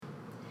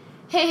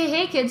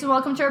Hey, kids, and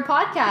welcome to our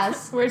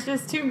podcast. We're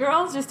just two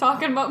girls just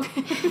talking about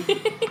being I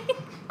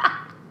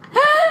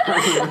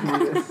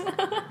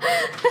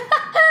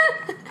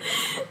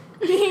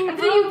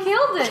think you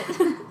killed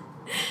it.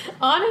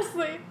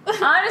 Honestly,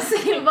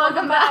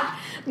 welcome back.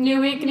 New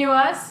week, new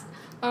us.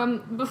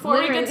 Before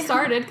we Literally. get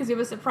started, because we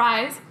have a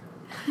surprise,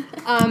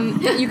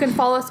 you can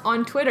follow us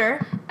on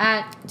Twitter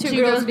At Two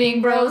Girls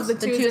Being Bros, the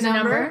two is a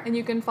number, and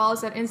you can follow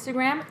us at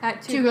Instagram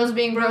at Two Girls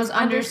Being Bros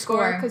 _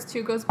 because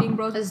Two Girls Being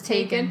Bros is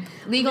taken.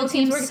 Legal Legal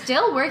team's team's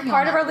still working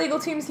Part on of it. our legal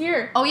team's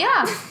here. Oh,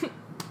 yeah.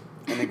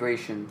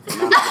 Immigration.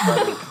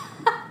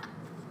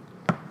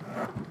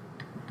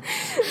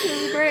 This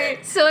is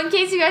great. So, in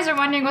case you guys are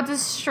wondering what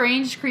this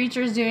strange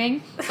creature is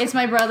doing, it's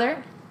my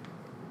brother.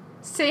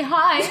 Say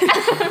hi.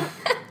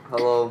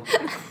 Hello.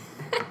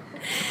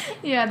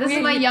 Yeah, this is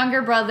my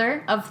younger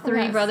brother of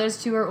three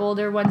brothers. Two are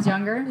older, one's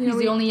younger. He's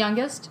the only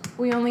youngest.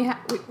 We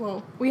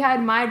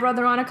had my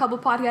brother on a couple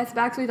podcasts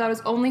back, so we thought it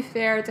was only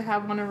fair to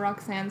have one of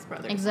Roxanne's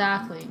brothers.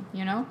 Exactly,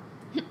 you know?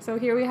 So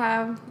here we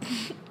have.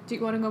 Do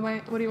you want to go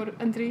by? What do you want?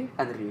 Andri?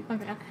 Andri.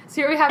 Okay. So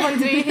here we have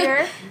Andri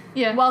here.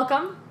 Yeah.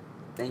 Welcome.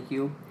 Thank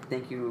you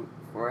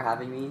for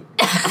having me.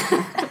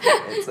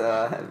 It's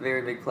a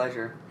very big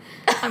pleasure.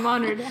 I'm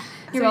honored.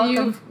 You're so welcome.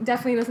 You've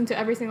definitely listened to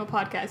every single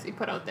podcast we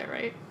put out there,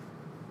 right?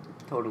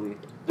 Totally.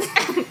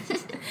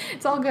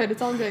 It's all good.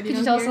 It's all good. Could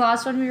you tell us the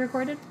last one we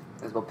recorded?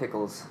 It's about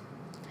pickles.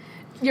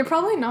 You're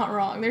probably not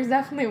wrong. There's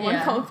definitely one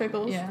Yeah. called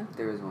Pickles. Yeah.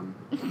 There is one.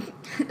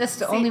 That's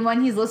the only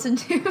one he's listened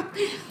to.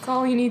 It's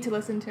all you need to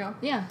listen to.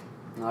 Yeah.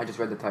 No, I just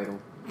read the title.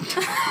 It's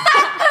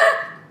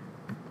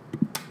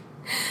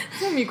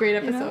gonna be a great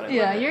episode. I love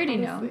Yeah, it, you already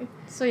know. honestly.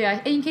 So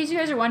yeah, in case you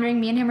guys are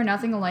wondering, me and him are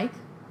nothing alike,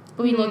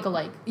 but we look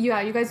alike.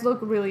 Yeah, you guys look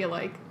really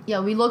alike.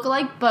 Yeah, we look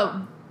alike, but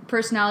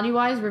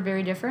personality-wise, we're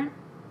very different.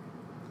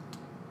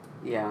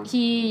 Yeah.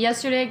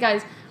 Yesterday,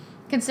 guys,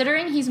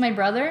 considering he's my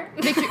brother,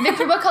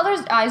 Victor, what color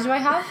eyes do I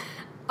have?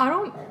 I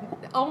don't.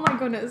 Oh my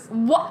goodness.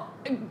 What?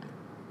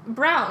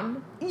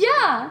 Brown.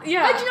 Yeah.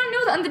 Yeah. How'd you not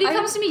know that? And then he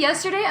comes to me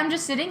yesterday, I'm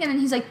just sitting, and then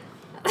he's like,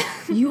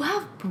 you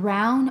have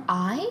brown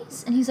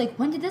eyes? And he's like,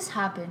 when did this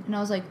happen? And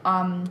I was like,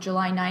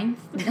 July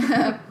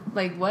 9th.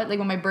 Like, what? Like,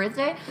 on my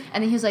birthday?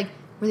 And then he was like,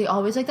 were they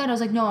always like that? I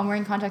was like, no, I'm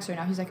wearing contacts right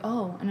now. He's like,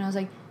 oh. And I was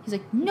like, he's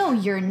like, no,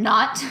 you're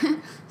not.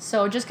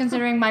 So just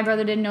considering my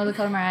brother didn't know the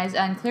color of my eyes,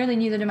 and clearly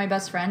neither did my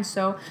best friend.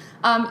 So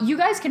you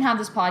guys can have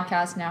this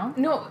podcast now.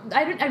 No,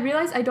 I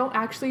realized I don't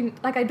actually,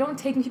 I don't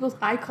take in people's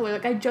eye color.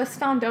 Like, I just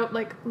found out,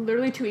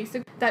 literally 2 weeks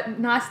ago that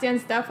Nastia and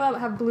Stefa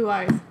have blue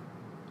eyes.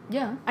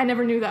 Yeah. I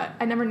never knew that.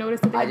 I never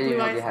noticed that they I had didn't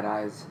blue even know eyes. they had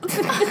eyes.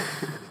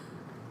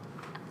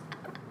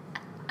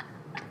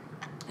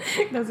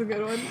 That's a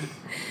good one.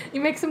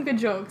 You make some good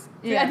jokes.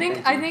 Yeah,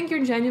 I think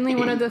you're genuinely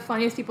one of the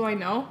funniest people I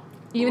know.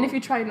 Even if you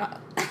try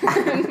not.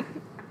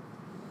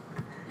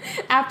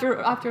 after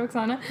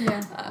Oksana.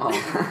 Yeah.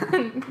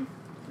 Oh.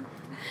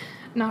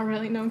 Not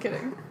really. No, I'm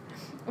kidding.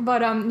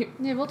 But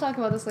Yeah, we'll talk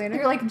about this later.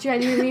 you're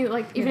genuinely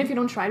even if you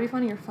don't try to be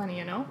funny, you're funny.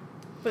 You know.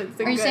 But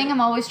it's Are you saying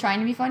I'm always trying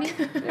to be funny?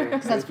 Yeah,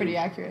 Because that's pretty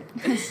accurate.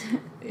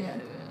 Yeah.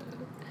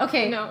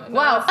 Okay. No,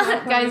 wow, that's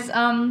not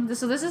guys.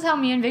 So this is how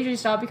me and Victor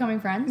stopped becoming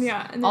friends.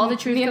 Yeah. And All then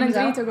the truth me and comes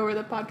Andrei out. took over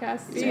the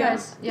podcast. So you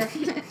guys, yeah.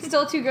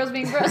 Still two girls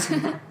being bros.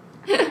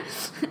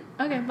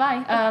 Okay,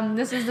 bye.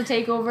 This is the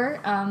takeover.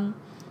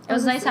 It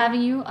was nice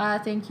having you.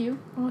 Thank you.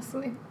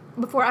 Honestly.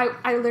 Before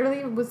I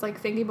literally was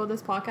thinking about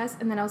this podcast,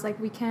 and then I was like,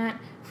 we can't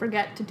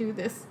forget to do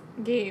this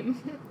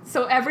game.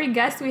 So every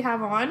guest we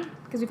have on,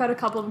 because we've had a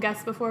couple of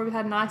guests before, we've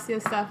had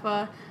Nastia,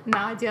 Stefa,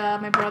 Nadia,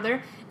 my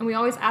brother, and we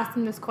always ask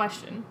them this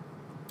question.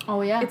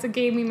 Oh yeah. It's a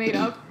game we made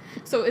up.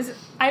 So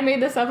I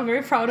made this up. I'm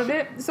very proud of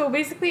it. So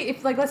basically,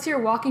 if let's say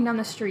you're walking down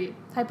the street,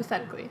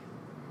 hypothetically,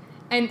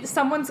 and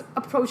someone's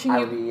approaching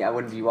you. I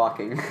wouldn't be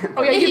walking.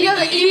 Oh yeah, you have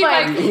an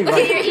e-bike.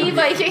 E-bike. You're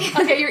e-biking.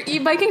 Okay, you're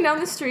e-biking down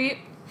the street.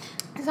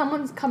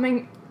 Someone's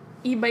coming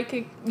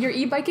e-biking. You're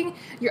e-biking.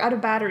 You're out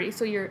of battery,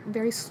 so you're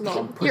very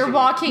slow. Pushing You're it.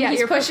 walking. Yeah, he's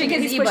you're pushing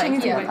his he's pushing e-bike.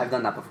 his Yeah. e-bike. I've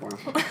done that before.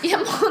 Yeah,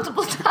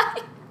 multiple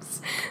times.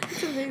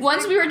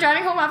 Once we were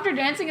driving home after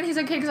dancing, and he's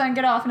like, "Okay, Kazan,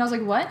 get off," and I was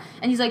like, "What?"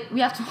 And he's like, "We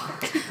have to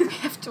walk. We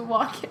have to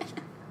walk it."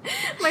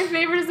 My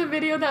favorite is the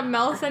video that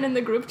Mel sent in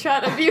the group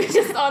chat of you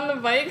just on the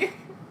bike.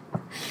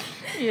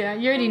 Yeah,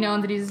 you already know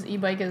that his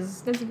e-bike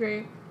is. That's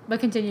great. But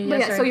continue. But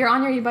Yes, yeah, so you're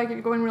on your e-bike,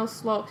 you're going real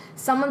slow.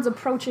 Someone's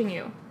approaching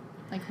you,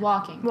 like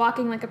walking.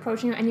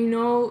 approaching you,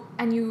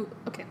 and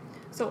okay.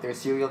 So They're a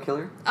serial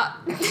killer?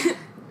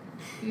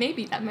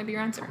 maybe that might be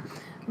your answer.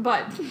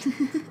 But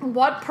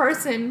what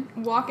person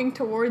walking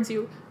towards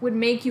you would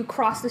make you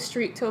cross the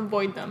street to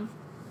avoid them?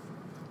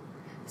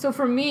 So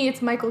for me,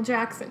 it's Michael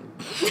Jackson.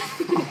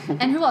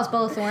 And who else?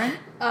 Bella Thorne.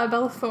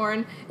 Bella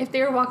Thorne. If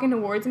they were walking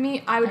towards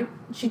me, I would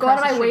She go out of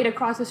crossed my the way street. to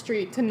cross the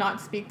street to not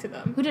speak to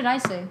them. Who did I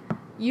say?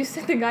 You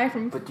said the guy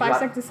from But 5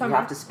 Seconds to you Summer.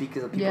 have to speak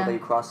to the people Yeah. that you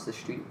cross the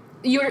street.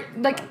 You're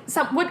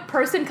what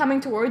person coming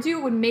towards you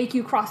would make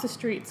you cross the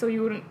street so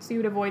you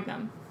would avoid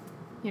them,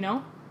 you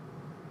know,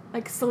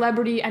 like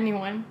celebrity,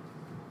 anyone.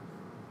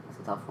 That's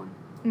a tough one.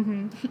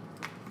 Mm-hmm.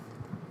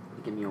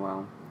 Give me a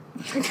while.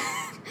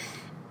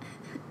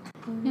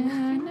 To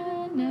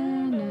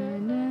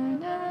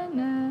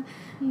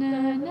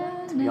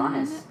be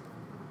honest,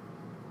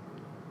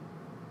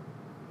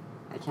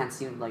 I can't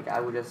seem like I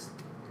would just.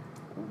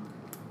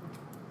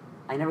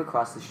 I never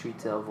cross the street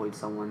to avoid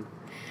someone.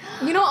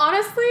 You know,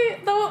 honestly,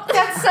 though,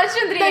 That's such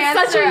a That's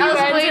answer. such a I was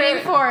answer.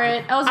 waiting for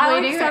it. I was I'll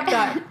waiting. accept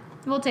that.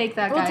 We'll take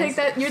that, We'll guys. take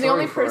that. You're the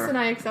Sorry only for- person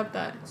I accept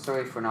that.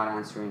 Sorry for not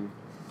answering.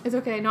 It's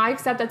okay. No, I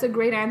accept that's a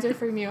great answer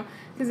from you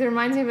because it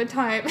reminds me of a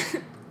time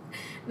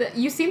that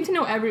you seem to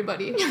know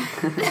everybody.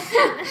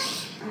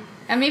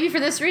 And maybe for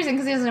this reason,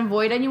 because he doesn't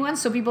avoid anyone,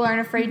 so people aren't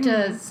afraid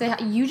to say,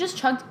 you just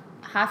chugged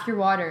half your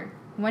water.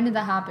 When did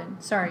that happen?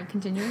 Sorry,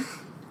 continue.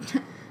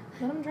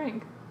 Let him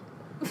drink.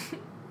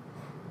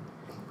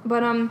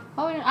 But Oh,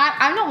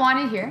 I'm not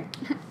wanted here.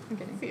 I'm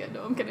kidding. Yeah,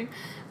 no, I'm kidding.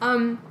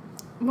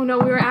 Well, no,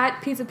 we were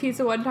at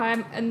Pizza one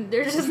time, and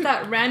there's just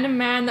that random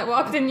man that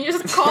walked in. You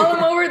just call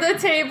him over the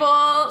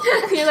table.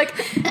 You're like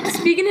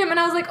speaking to him, and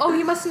I was like, "Oh,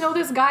 you must know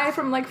this guy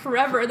from like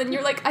forever." Then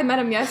you're like, "I met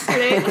him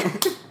yesterday."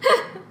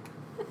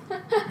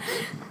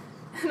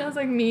 And I was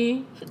like,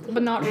 "Me,"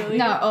 but not really.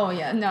 No, oh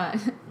yeah, no.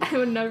 I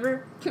would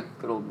never.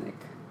 Good old Nick.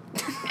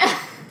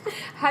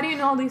 How do you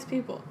know all these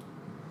people?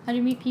 How do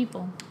you meet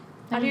people?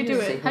 How do you do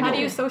Say it? hello. How do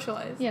you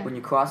socialize? Yeah. When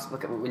you cross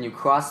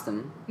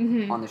them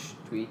Mm-hmm. on the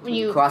street, When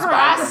you cross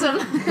cross by them.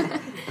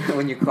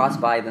 when you cross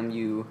by them,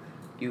 you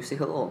say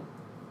hello.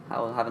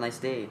 Have a nice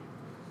day.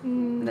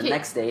 And the Okay.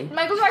 next day,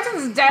 Michael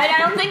Jackson's dead. I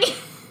don't think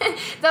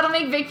that'll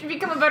make Victor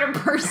become a better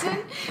person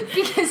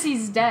because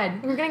he's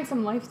dead. We're getting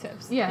some life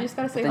tips. Yeah. You just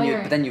gotta say, then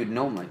 "Oh, but then you'd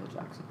know Michael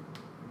Jackson.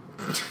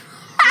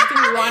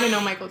 you want to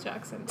know Michael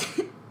Jackson."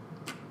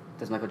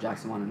 Does Michael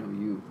Jackson want to know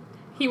you?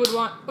 He would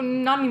want, well,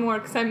 not anymore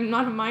because I'm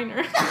not a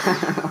minor.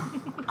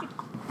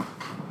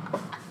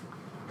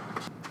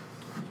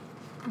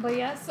 But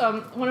yes,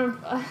 one of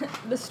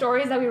the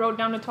stories that we wrote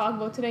down to talk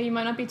about today, you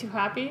might not be too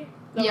happy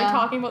that Yeah. we're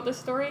talking about this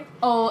story,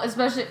 Oh,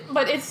 especially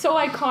but it's so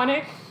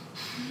iconic.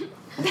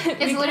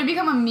 it's literally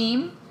become a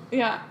meme.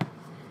 Yeah.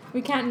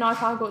 We can't not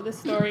talk about this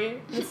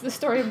story. It's the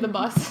story of the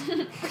bus.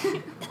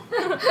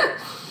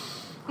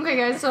 Okay,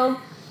 guys, so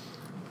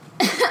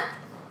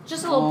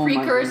just a little Oh my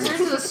precursor to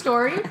goodness. the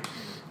story.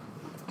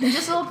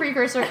 Just a little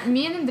precursor.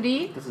 Me and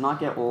Andri, Does it not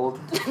get old?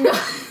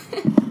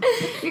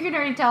 you can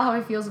already tell how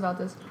he feels about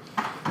this.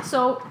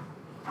 So,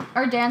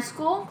 our dance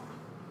school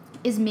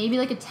is maybe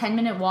like a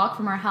 10-minute walk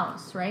from our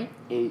house, right?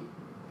 8.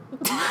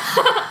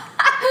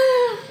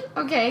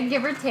 Okay,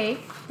 give or take,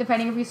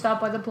 depending if we stop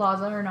by the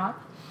plaza or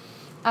not.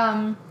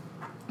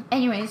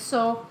 Anyway,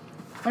 so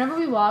whenever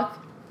we walk,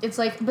 it's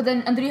like, but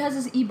then Andri has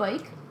his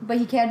e-bike, but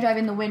he can't drive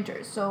in the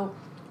winter. So,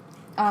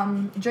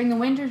 during the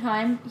winter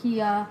time, he,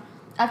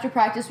 after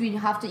practice, we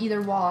have to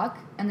either walk,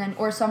 and then,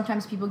 or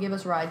sometimes people give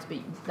us rides, but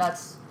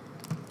that's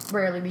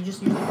rarely. We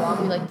just usually walk.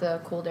 We like the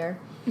cold air.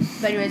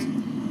 But anyways,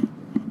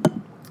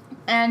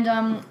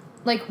 and,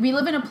 like, we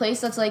live in a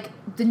place that's, like,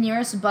 the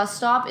nearest bus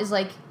stop is,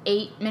 like,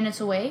 8 minutes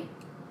away,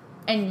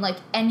 and, like,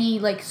 any,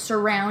 like,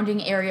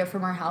 surrounding area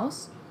from our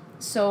house.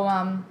 So,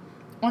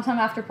 one time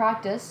after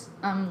practice,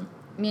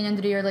 me and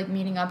Andri are, like,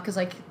 meeting up, because,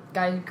 like,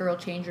 guy-girl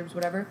change rooms,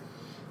 whatever.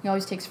 He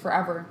always takes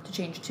forever to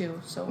change,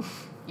 too, so,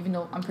 even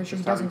though I'm pretty sure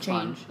he Just doesn't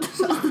having change.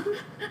 So.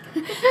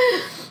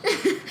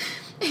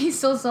 He's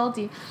so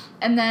salty.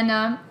 And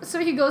then, so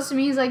he goes to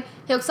me, he's like,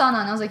 "Hey, Oksana,"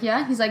 and I was like,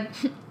 "Yeah?" He's like,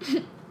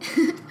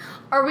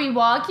 "Are we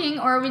walking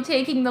or are we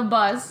taking the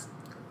bus?"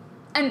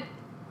 And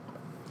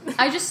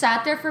I just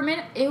sat there for a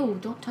minute. Ew,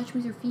 don't touch me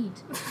with your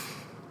feet.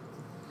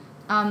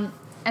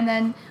 And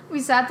then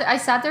I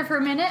sat there for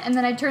a minute, and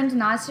then I turned to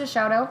Nastia,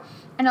 shout out,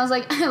 and I was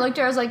like, I looked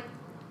at her, I was like,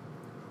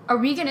 "Are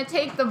we gonna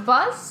take the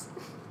bus?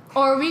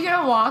 Or are we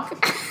gonna walk?"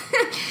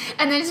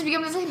 And then it just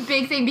became this like,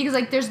 big thing because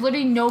like there's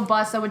literally no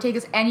bus that would take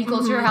us any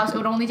closer to our house. It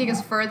would only take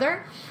us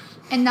further.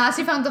 And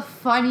Nastia found the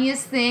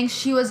funniest thing.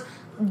 She was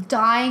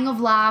dying of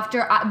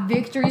laughter.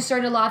 Victory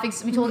started laughing.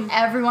 So we told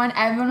everyone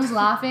was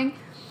laughing.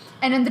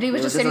 And then Andri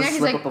was It was just sitting there. a He's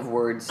slip like, up of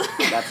words.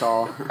 That's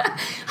all.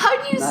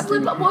 "How do you Nothing.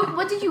 slip up?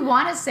 What did you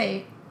want to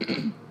say?" That's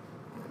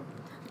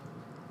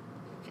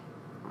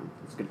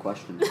a good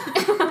question.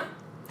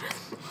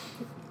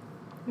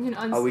 You know,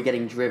 Are we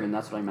getting driven?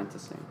 That's what I meant to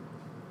say.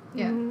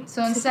 Yeah. Mhm.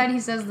 So instead, he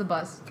says the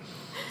bus.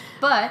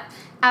 But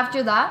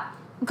after that,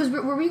 because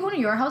were we going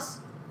to your house?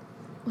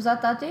 Was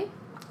that day?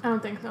 I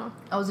don't think so.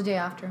 Oh, it was the day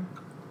after.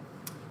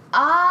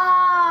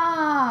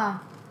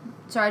 Ah!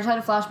 Sorry, I just had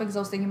a flashback because I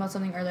was thinking about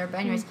something earlier. But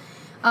anyways,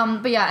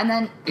 but yeah, and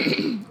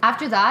then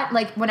after that,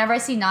 like whenever I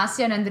see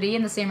Nastia and Andri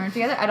in the same room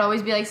together, I'd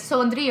always be like,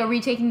 "So Andri, are we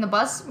taking the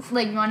bus?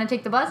 Like, you want to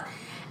take the bus?"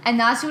 And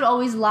Nastia would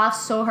always laugh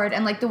so hard.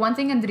 And like the one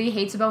thing Andri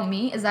hates about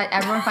me is that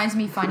everyone finds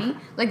me funny.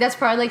 Like that's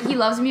probably like he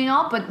loves me and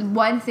all, but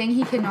one thing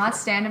he cannot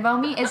stand about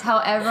me is how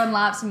everyone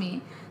laughs at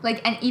me. Like,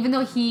 and even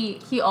though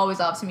he always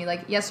laughs at me.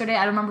 Like yesterday,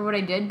 I don't remember what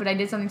I did, but I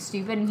did something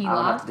stupid and he I would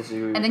have laughed. to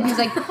disagree with And then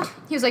that.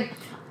 he was like,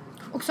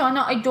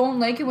 "Oksana, I don't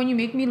like it when you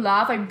make me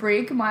laugh. I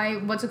break my,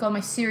 my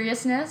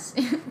seriousness."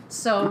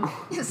 So,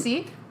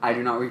 see? I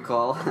do not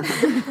recall.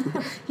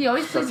 He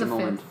always plays Such a the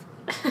moment.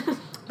 fifth.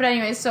 But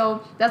anyway,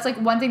 so that's like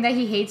one thing that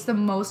he hates the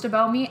most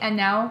about me. And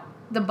now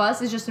the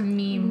bus is just a meme.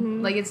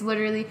 Mm-hmm. Like it's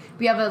literally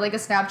we have a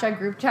Snapchat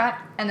group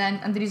chat, and then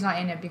Andri's not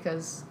in it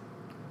because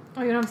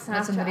Oh, you don't have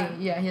that's Snapchat.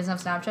 Andri. Yeah, he doesn't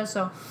have Snapchat.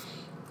 So,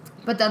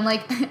 but then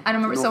like I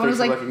remember No someone was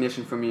facial like,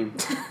 recognition from you.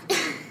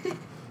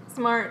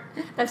 Smart.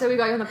 That's why we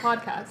got you on the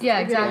podcast. Yeah,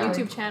 If you have a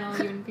exactly. YouTube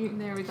channel.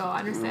 There we go. I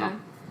understand.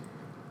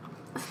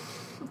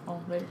 oh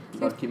wait,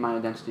 Gotta keep my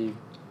identity. You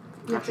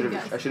I have to should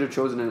guess. have. I should have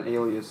chosen an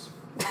alias.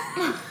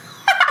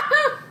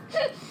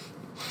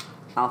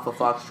 Alpha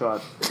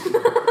Foxtrot.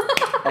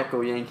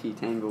 Echo Yankee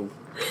Tango.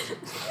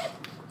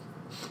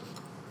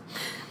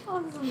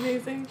 Oh, this is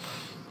amazing.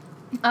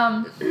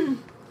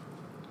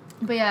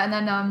 but yeah, and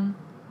then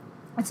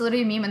it's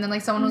literally a meme, and then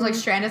like someone was like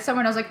stranded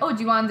somewhere, and I was like, oh,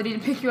 do you want Andri to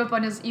pick you up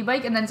on his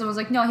e-bike? And then someone was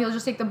like, no, he'll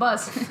just take the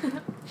bus.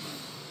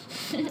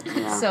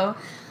 Yeah. So,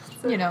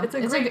 you know, it's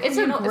a great It's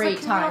a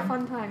time.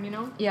 fun time, you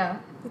know. Yeah.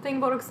 The thing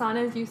about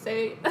Oksana is you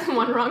say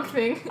one wrong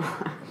thing.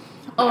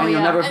 Oh and you'll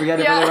yeah. never forget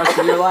it Yeah. for the rest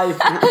of your life.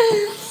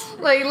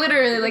 Like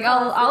literally, like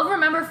I'll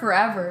remember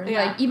forever.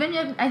 Yeah. Like even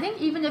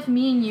if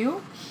me and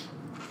you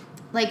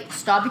like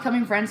stop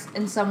becoming friends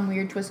in some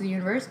weird twist of the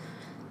universe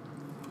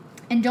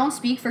and don't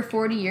speak for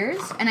 40 years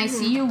and I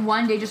see you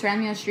one day just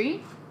randomly on the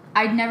street,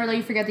 I'd never let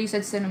you forget that you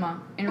said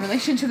cinema in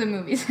relation to the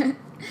movies.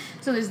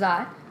 So there's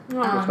that.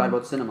 What's bad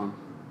about cinema?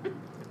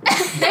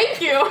 Thank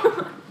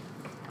you.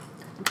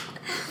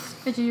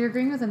 But you're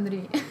agreeing with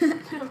Andri.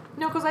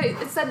 No, because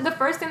it said the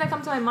first thing that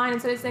comes to my mind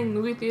instead of saying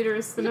movie theater or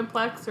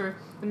Cineplex or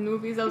the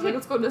movies, I was like,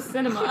 let's go to the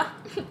cinema.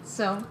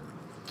 So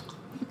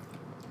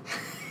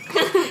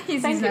he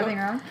sees Thank you. nothing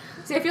wrong.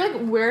 See, I feel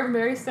like we're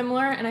very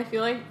similar, and I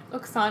feel like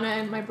Oksana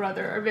and my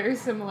brother are very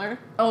similar.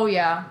 Oh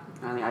yeah.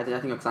 I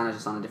think Oksana's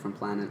just on a different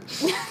planet.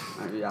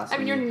 I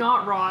mean, you're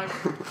not wrong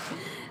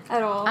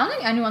at all. I don't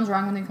think anyone's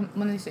wrong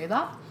when they say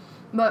that.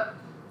 But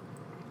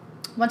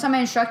one time my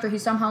instructor, he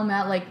somehow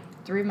met like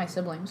 3 of my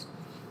siblings.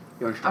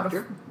 Your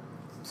instructor?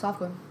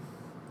 Software.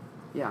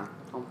 Yeah,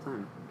 all the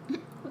time.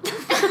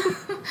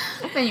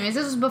 But anyways,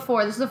 this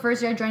was the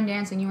first year I joined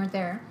dancing. You weren't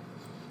there.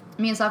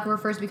 Me and Sokka were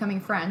first becoming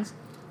friends.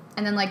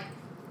 And then, like,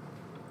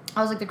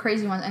 I was, like, the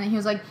crazy one. And then he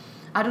was like,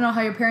 I don't know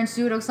how your parents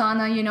do it,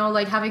 Oksana, you know,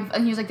 like,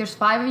 and he was like, there's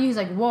 5 of you. He's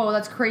like, whoa,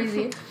 that's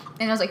crazy.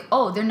 And I was like,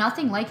 oh, they're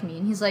nothing like me.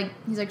 And he's like,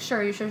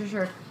 sure.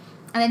 And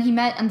then he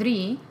met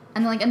Andri.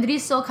 And, like,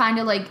 Andri's still kind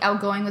of, like,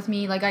 outgoing with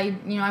me. Like, I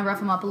rough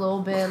him up a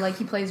little bit. Like,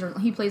 he plays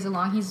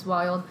along. He's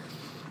wild.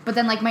 But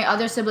then, like, my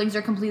other siblings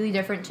are completely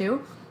different,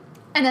 too.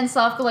 And then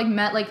Slavko, like,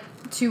 met, like,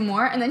 2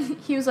 more. And then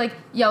he was like,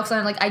 yeah,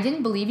 Oksana, like, I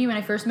didn't believe you when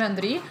I first met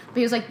Andri. But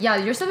he was like, yeah,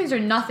 your siblings are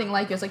nothing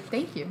like you. I was like,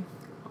 thank you.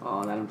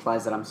 Oh, that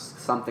implies that I'm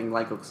something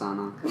like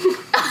Oksana.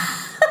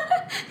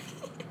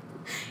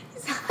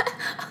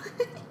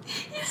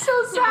 He's so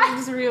I'm sad.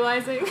 just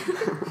realizing.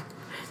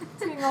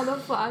 Seeing all the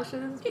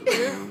flashes.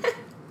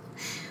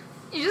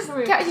 You just,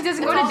 Wait, he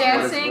doesn't go it's to all-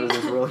 dancing. What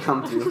does this world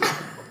come to?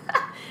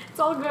 It's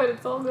all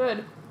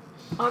good.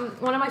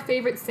 One of my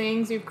favorite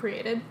sayings you've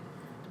created.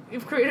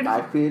 I've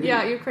created?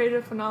 Yeah, you've created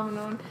a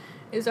phenomenon.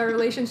 Is our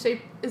relationship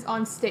is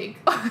on stake.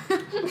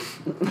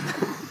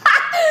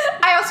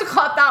 I also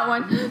caught that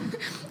one.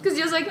 Because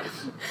he was like...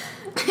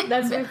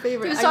 That's my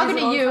favorite. He was I talking use it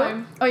to all the you.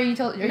 time. Oh, you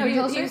told No, you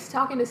told he us? was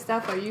talking to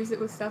Steph. I used it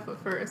with Steph at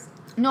first.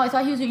 No, I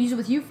thought he was going to use it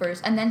with you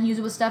first. And then he used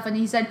it with Steph. And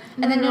he said...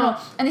 And then, no.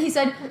 And then he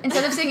said,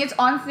 instead of saying it's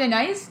on thin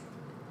ice,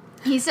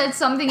 he said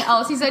something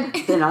else. He said...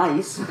 Thin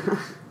ice?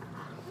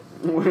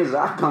 Where does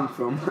that come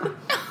from?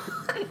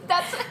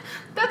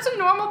 That's a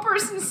normal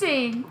person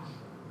saying.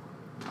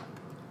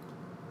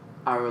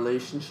 Our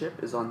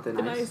relationship is on thin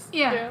ice. Nice.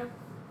 Yeah.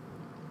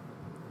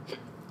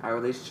 Our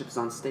relationship is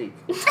on stake.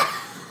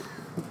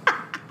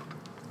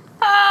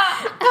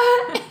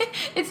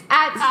 It's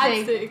at At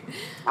stake. stake.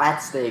 At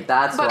stake,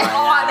 that's But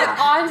why.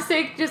 on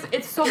stake, just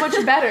it's so much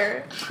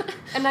better.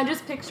 And I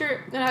just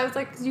picture, and I was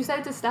like, because you said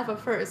it to Steph at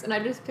first, and I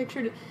just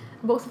pictured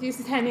both of you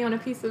standing on a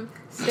piece of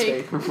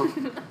steak.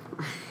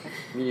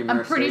 Medium I'm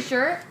rare pretty steak.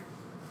 sure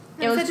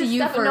And it I was said to you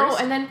Steph, first.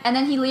 no, and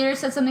then he later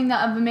said something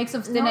that of a mix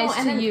of thin ice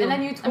and to then, you. and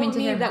then you told to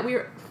me him. that we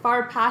were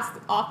far past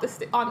on the Oh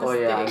steak.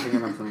 yeah, I think I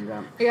remember something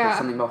like that. Yeah. There's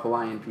something about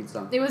Hawaiian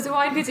pizza. It was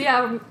Hawaiian pizza.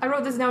 Yeah, I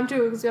wrote this down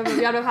too because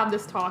we had to have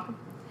this talk.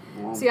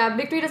 Wow. So yeah,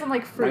 Victory doesn't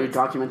like Are you fruits.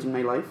 documenting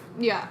my life?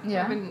 Yeah.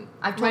 Yeah. I've been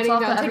I've told writing Slavko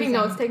down,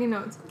 everything. taking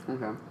notes.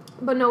 Okay.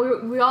 But no,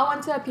 we all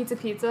went to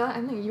Pizza.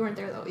 I think you weren't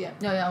there though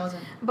yet. No, yeah, I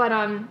wasn't. But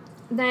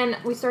then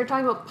we started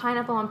talking about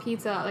pineapple on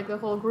pizza, like the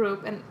whole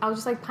group, and I was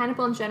just like,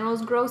 pineapple in general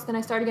is gross. Then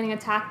I started getting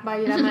attacked by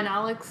Irema and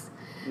Alex.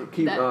 No,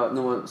 keep, That-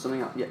 no,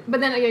 something else. Yeah. But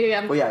then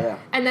yeah. Oh yeah.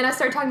 And then I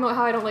started talking about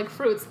how I don't like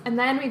fruits, and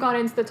then we got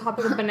into the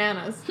topic of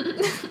bananas.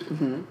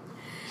 Mm-hmm.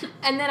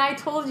 And then I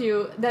told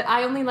you that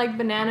I only like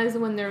bananas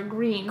when they're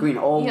green. Green.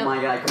 Oh Yeah. my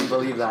god, I couldn't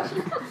believe that.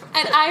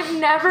 And I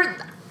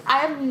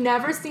have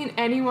never seen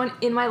anyone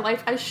in my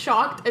life as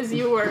shocked as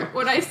you were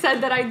when I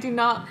said that I do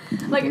not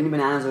like. Green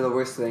bananas are the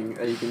worst thing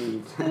that you can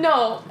eat.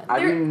 No,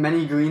 I've they're- eaten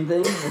many green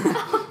things,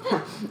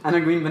 and a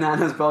green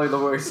banana is probably the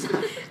worst.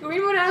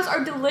 green bananas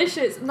are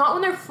delicious. Not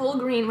when they're full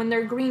green, when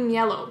they're green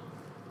yellow,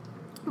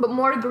 but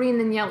more green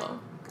than yellow.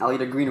 I'll eat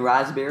a green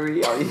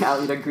raspberry.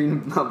 I'll eat a green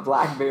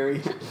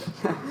blackberry.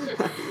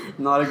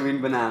 Not a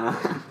green banana.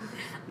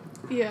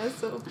 Yeah,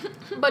 so,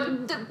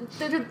 but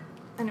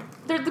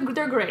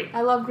they're great.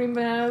 I love green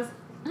bananas.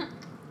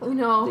 You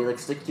know, They like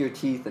stick to your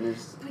teeth and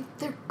it's like,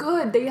 they're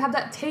good. They have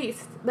that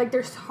taste. Like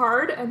they're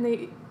hard and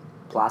they.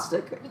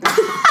 plastic.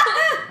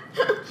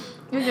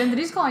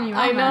 Andre's calling you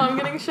out, I know. man. I'm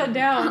getting shut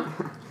down.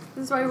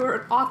 This is why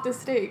we're off the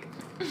steak.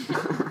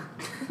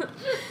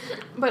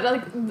 But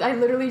like, I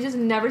literally just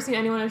never seen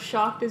anyone as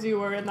shocked as you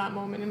were in that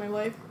moment in my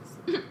life.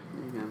 Yeah.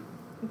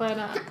 But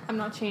I'm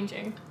not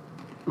changing.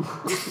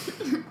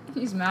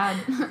 He's mad.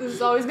 This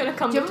is always gonna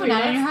come Do you have a between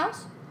banana in us. your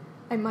house?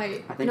 I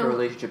might. I think our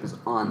relationship is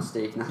on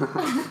stake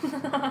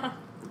now.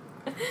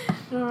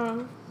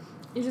 No.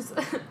 You just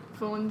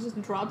phone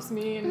just drops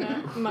me in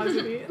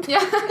Mazuri. Yeah.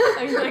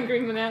 I'm like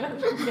green banana.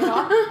 Get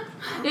off.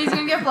 Yeah, he's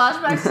gonna get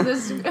flashbacks to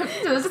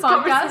this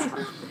podcast.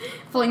 Conversation.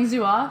 Flings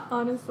you off.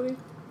 Honestly.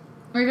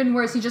 Or even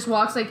worse, he just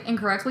walks like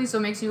incorrectly, so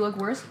it makes you look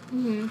worse.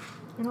 Mm-hmm.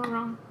 You're not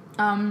wrong.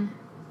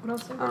 What What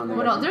else? I don't know.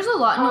 What else? There's a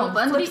lot. No,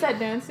 but flips at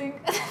dancing.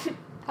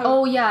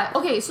 oh yeah.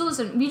 Okay, so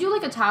listen, we do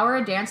like a tower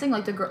of dancing,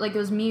 like the like it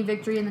was me,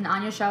 Victory, and then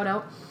Anya shout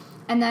out,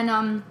 and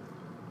then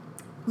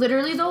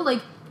literally though,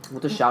 like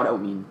What does shout out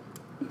mean?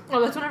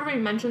 Oh, that's whenever we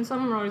mention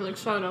someone, we're always like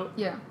shout out.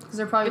 yeah, because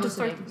they're probably It just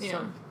listening. starts- yeah.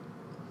 So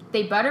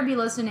they better be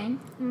listening.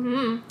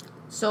 Mm-hmm.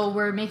 So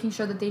we're making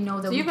sure that they know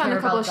that So we you've care gotten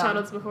a couple about of them. shout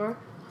outs before.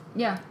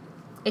 Yeah,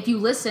 if you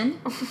listen.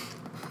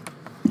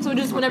 So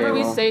just whenever Okay,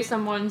 we well. say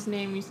someone's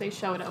name, we say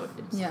shout out.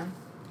 It's- Yeah.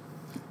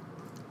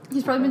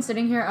 He's probably been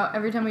sitting here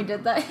every time we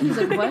did that. He's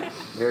like, what?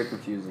 Very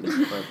confusing.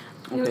 But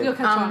okay. You'll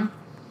catch on.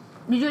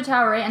 We do a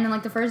tower, right? And then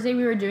like the first day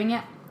we were doing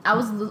it, I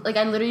was like,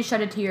 I literally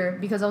shed a tear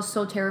because I was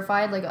so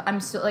terrified. Like I'm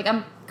still like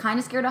I'm kind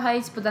of scared of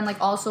heights, but then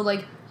like also like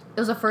it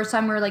was the first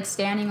time we were like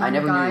standing on I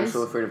never the knew you were guys.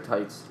 so afraid of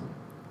heights.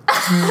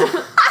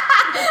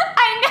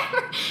 I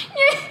never.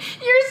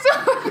 You're so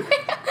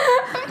afraid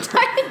of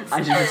heights. I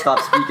should just stop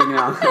speaking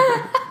now.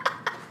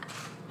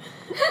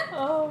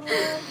 Oh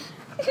man.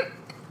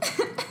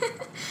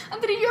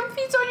 Anthony, you have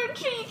feet on your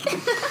cheek.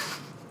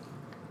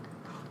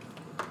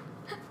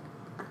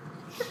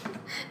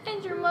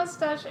 And your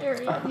mustache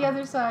area, the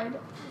other side.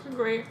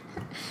 Great.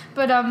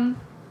 But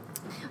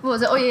what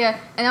was it? Oh yeah,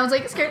 and I was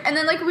like scared, and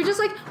then like we just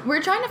like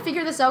we're trying to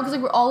figure this out because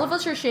like we're all of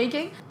us are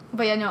shaking.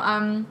 But yeah,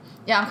 no,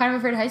 yeah, I'm kind of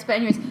afraid of heights. But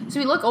anyways, so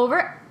we look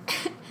over,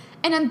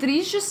 and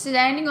Andri's just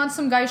standing on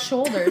some guy's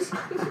shoulders,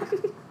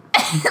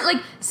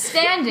 like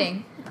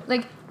standing.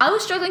 Like I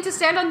was struggling to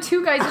stand on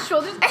two guys'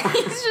 shoulders, and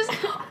he's just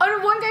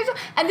on one guy's,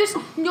 and there's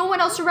no one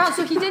else around,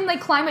 so he didn't like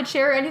climb a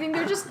chair or anything.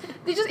 He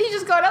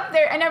just got up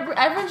there, and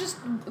everyone just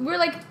we're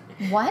like,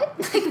 what?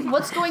 Like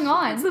what's going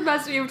on? It's the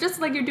best. You're just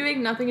like you're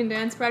doing nothing in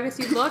dance practice.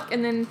 You look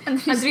and then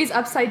Andre's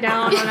upside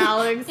down on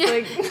Alex. Yeah.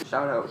 Like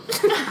Shout out.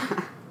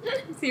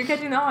 so you're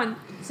catching on.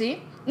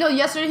 See? No,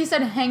 yesterday he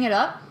said hang it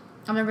up.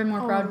 I've never been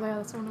more proud. yeah,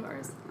 that's one of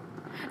ours.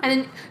 And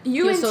then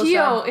you He and was so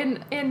Tio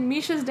in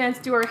Misha's dance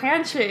do our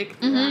handshake.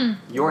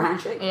 Mm-hmm. Your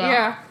handshake?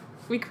 Yeah.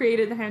 We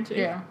created the handshake.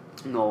 Yeah.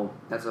 No,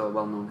 that's a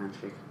well-known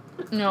handshake.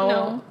 No.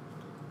 No.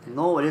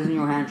 No, it isn't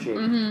your handshake.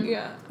 Mm-hmm.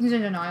 Yeah. He's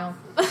in denial.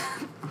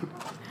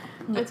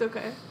 It's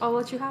okay. I'll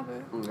let you have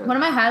it. Okay. One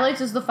of my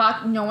highlights is the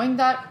fact knowing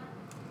that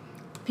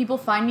people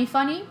find me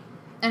funny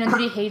and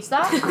everybody hates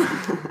that.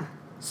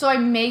 So I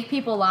make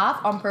people laugh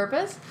on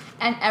purpose,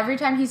 and every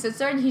time he sits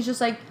there and he's just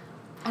like,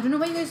 I don't know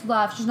why you guys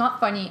laugh, she's not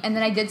funny. And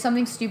then I did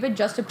something stupid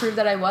just to prove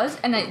that I was,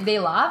 and they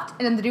laughed,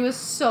 and then the dude was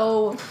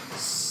so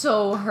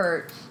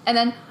hurt. And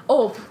then,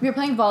 we were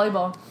playing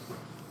volleyball.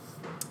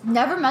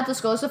 Never met this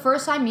girl. It's the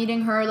first time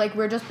meeting her. Like,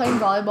 we're just playing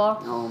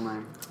volleyball. Oh my.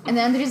 And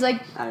then he's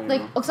like, I don't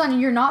know. Oksana,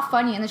 you're not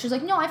funny. And then she's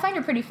like, no, I find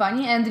her pretty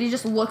funny. And then he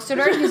just looks at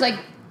her and he's like,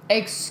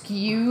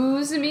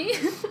 excuse me?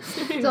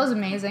 So that was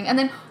amazing. And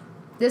then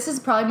this is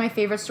probably my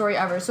favorite story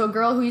ever. So a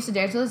girl who used to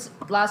dance with us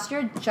last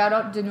year, shout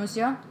out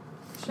Danusia.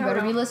 You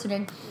better be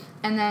listening.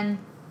 And then,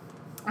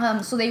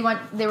 so they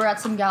were at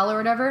some gala or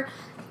whatever.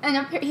 And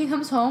up here, he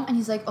comes home and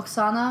he's like,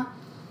 Oksana,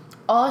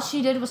 all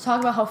she did was talk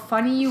about how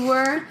funny you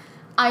were.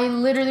 I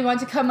literally wanted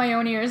to cut my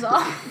own ears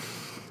off.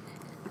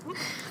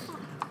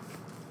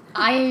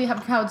 I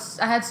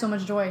had so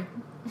much joy.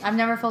 I've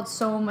never felt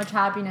so much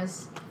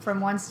happiness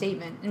from one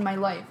statement in my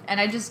life. And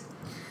I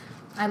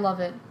love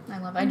it.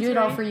 I do it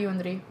all for you,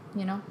 Andri.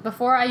 You know?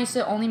 Before, I used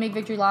to only make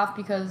Victory laugh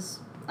because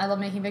I love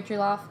making Victory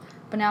laugh.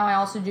 But now I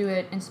also do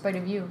it in spite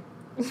of you.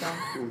 So,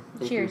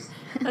 Thank cheers.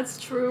 That's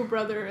true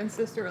brother and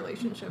sister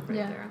relationship right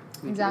Yeah. there.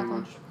 you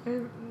Exactly. very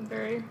much.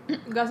 Very.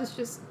 Gus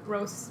just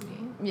roasts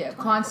me. Yeah,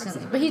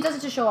 constantly. But he does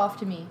it to show off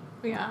to me.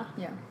 Yeah.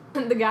 Yeah.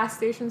 The gas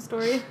station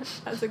story.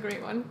 That's a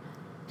great one.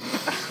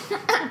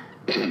 I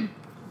don't know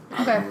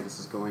Okay. where this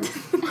is going.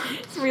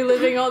 It's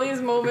reliving all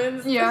these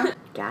moments. Yeah.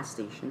 Gas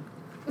station?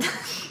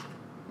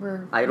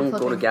 We're I don't go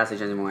to flipping. gas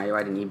stations anymore. I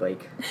ride an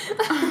e-bike.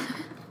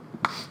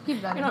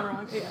 Keep that You're in. not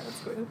wrong. Yeah, that's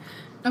good.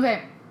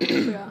 Okay.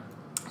 Yeah.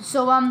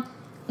 So,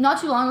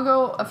 not too long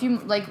ago, a few,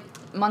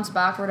 months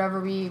back or whatever,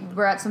 we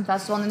were at some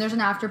festival, and then there's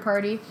an after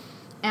party,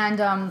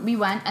 and, we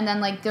went, and then,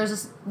 there's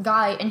this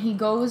guy, and he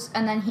goes,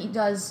 and then he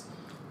was,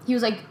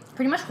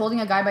 pretty much holding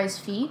a guy by his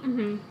feet,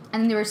 Mm-hmm.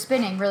 and they were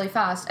spinning really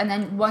fast, and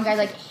then one guy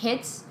like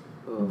hits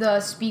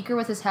the speaker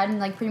with his head and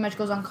like pretty much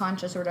goes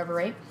unconscious or whatever,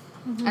 right?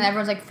 Mm-hmm. And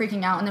everyone's like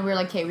freaking out, and then we were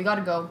like, okay, we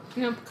gotta go.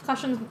 You know,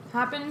 concussions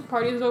happen,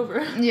 party is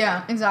over.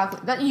 Yeah, exactly.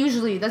 That's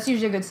usually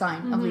a good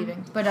sign of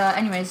leaving. But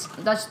anyways,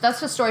 that's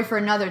the story for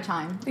another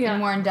time. Yeah. And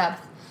more in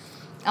depth.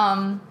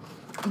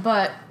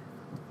 But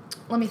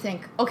let me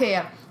think. Okay,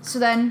 yeah. So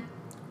then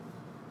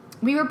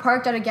we were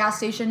parked at a gas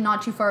station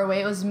not too far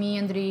away. It was me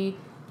and Dri.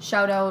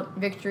 Shout out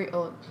Victory.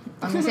 Oh,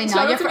 I'm gonna say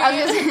Shout Nadia. out to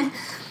I was gonna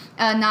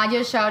say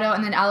Nadia shout out,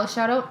 and then Alex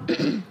shout out.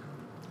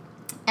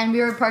 And we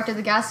were parked at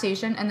the gas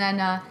station, and then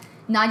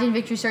Nadia and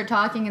Victory start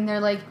talking, and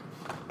they're like,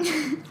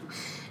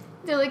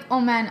 oh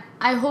man,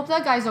 I hope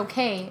that guy's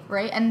okay,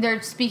 right? And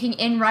they're speaking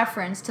in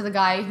reference to the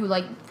guy who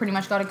like pretty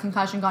much got a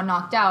concussion, got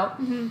knocked out.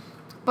 Mm-hmm.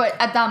 But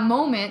at that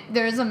moment,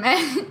 there's a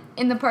man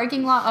in the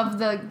parking lot of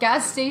the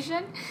gas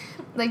station,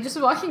 like just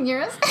walking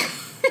near us.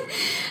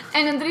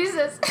 And Andres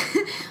says,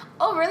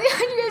 oh really? How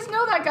do you guys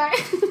know that guy?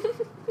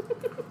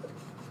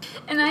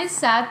 And I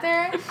sat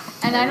there,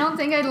 and I don't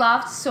think I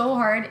laughed so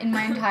hard in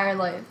my entire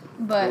life.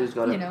 But, Always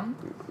gotta, you know.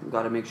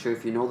 Gotta make sure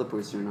if you know the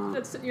person or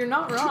not. You're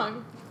not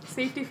wrong.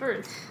 Safety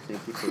first.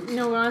 Safety first. You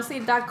know, honestly,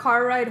 that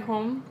car ride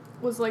home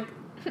was like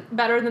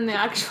better than the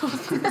actual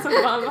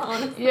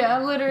honestly.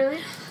 Yeah, literally.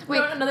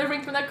 Wait, another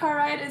thing from that car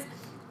ride is,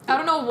 I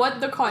don't know what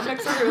the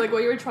context was or like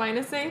what you were trying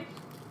to say,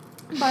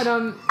 but we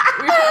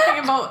were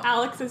talking about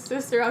Alex's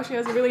sister, how she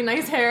has really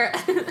nice hair,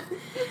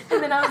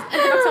 and then I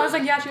was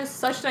like, yeah, she has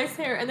such nice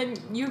hair, and then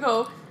you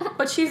go,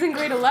 but she's in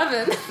grade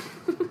 11.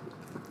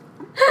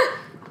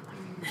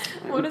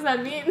 What does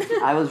that mean?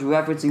 I was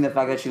referencing the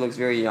fact that she looks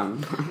very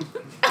young.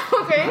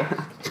 Okay.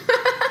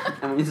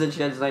 And when you said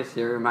she has nice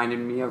hair, it reminded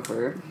me of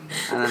her.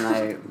 And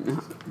then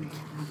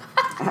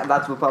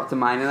that's what popped to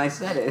mind, and I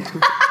said it.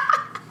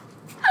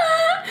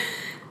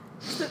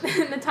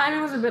 The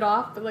timing was a bit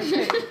off, but like,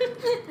 hey,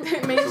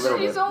 it made It's a little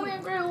She's bit. only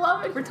in grade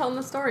 11. we're telling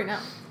the story now.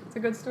 It's a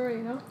good story,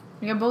 you know?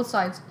 You get both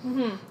sides,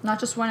 Mm-hmm. not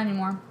just one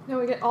anymore. No,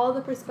 we get all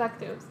the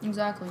perspectives.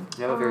 Exactly.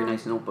 You have a very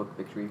nice notebook,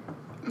 Victory.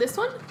 This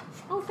one?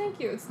 Oh, thank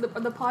you. It's the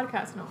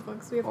podcast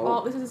notebooks. We have Oh.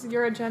 all. This is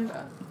your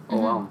agenda. Oh,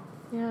 wow.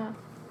 Yeah.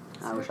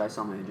 I wish I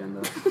saw my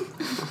agenda.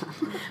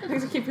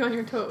 Things to keep you on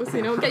your toes.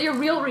 You know, get your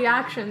real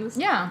reactions.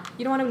 Yeah.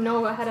 You don't want to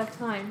know ahead of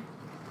time.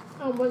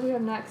 Oh, what do we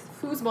have next?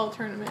 Foosball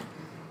tournament.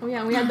 Oh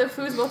yeah, we had the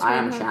foosball tournament. I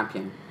am a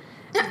champion.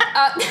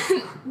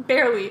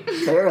 Barely.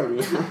 Barely.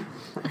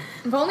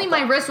 If only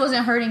my wrist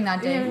wasn't hurting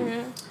that day.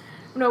 Yeah.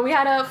 No, we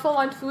had a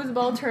full-on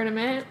foosball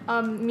tournament.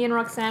 Me and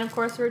Roxanne, of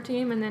course, were a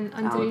team, and then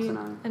Alex Andre and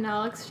I. and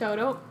Alex, shout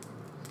out.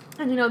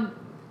 And you know,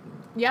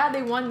 yeah,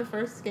 they won the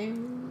first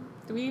game.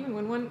 Did we even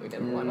win one? We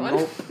didn't win one.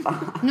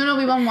 Nope. No,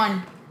 we won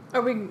one.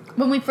 Or we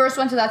When we first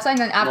went to that side, and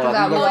then after No,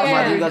 that, we you lost guys,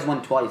 yeah. you guys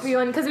won twice.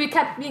 won because we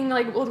kept being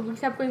like, well, we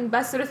kept going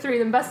best out of 3,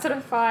 then best out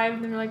of 5,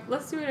 and then we're like,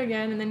 let's do it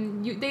again, and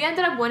then they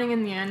ended up winning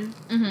in the end.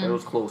 It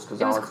was close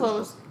because It was Alex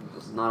close.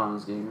 was not on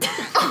his game.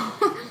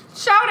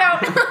 Shout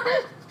out!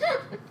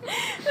 I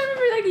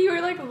remember like you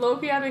were like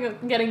low-key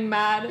getting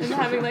mad and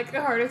having like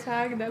a heart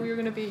attack that we were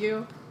gonna beat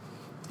you.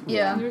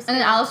 Yeah. You were And then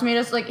scared. Alice made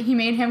us, like, he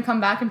made him come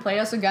back and play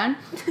us again.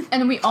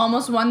 And then we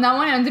almost won that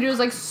one. And then he was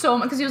like, so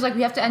much, because he was like,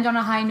 we have to end on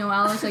a high note,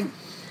 Alice. Like,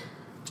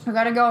 I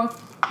gotta go.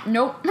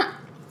 Nope.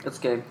 It's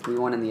okay. We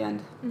won in the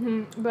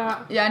end.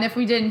 But Yeah, and if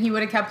we didn't, he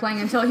would have kept playing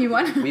until he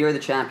won. We are the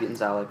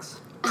champions, Alex.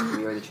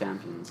 We are the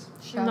champions.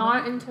 Shout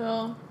not out.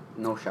 until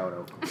No shout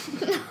out.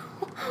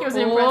 he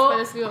wasn't impressed by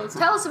this field.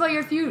 Tell us about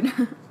your feud.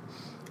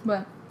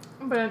 But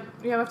But yeah,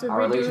 we have to Our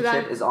redo relationship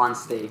that is on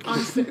stake. on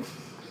stage.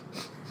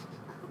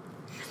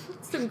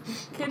 So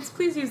kids,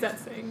 please use that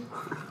saying.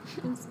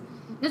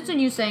 it's a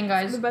new saying, It's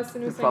guys. the best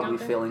new We saying probably out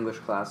there. fail English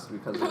class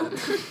because of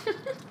it.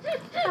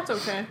 That's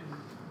okay.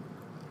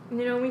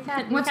 You know, we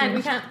can't What's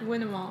English?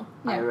 win them all.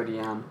 I Yeah. already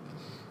am.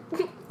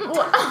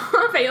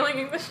 Failing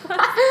English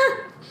class.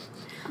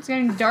 It's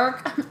getting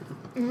dark.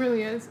 It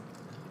really is.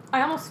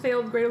 I almost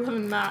failed grade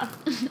 11 math.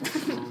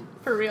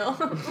 For real.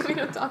 We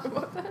don't talk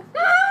about that.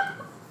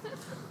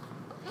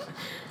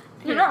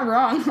 You're not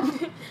wrong.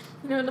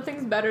 You know,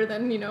 nothing's better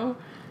than, you know,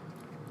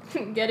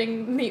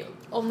 getting the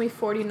only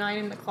 49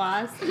 in the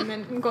class and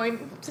then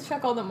going to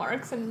check all the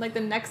marks, and like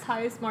the next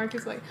highest mark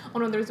is like, oh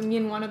no, there's me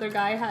and one other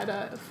guy had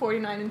a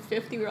 49 and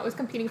 50. We were always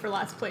competing for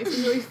last place. It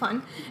was really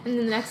fun. And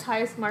then the next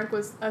highest mark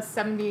was a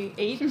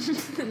 78.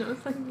 And I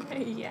was like,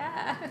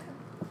 yeah.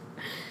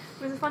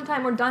 It was a fun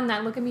time. We're done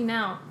that. Look at me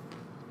now.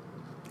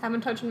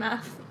 Haven't touched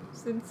math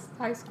since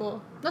high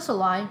school. That's a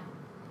lie.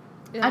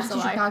 Yeah, I that's just a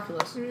teach you lie.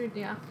 calculus.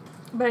 Yeah.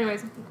 But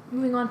anyways,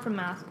 moving on from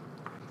math.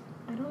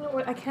 I don't know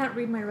what, I can't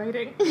read my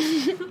writing.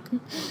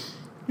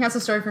 That's a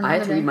story for I another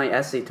had to day. read my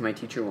essay to my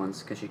teacher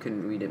once because she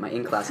couldn't read it. My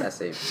in-class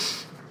essay.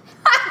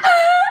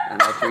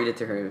 And I had to read it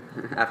to her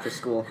after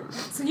school.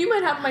 So you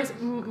might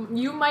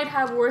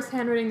have worse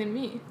handwriting than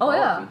me. Oh,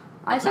 yeah.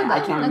 I said can't, I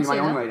that. can't I'd read my say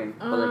own that. writing.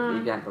 But like,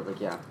 you can, but like,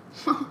 yeah.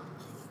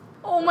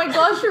 Oh my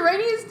gosh, your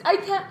writing is... I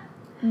can't...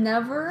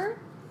 Never?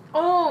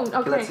 Oh,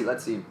 okay. Okay,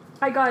 let's see.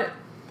 I got it.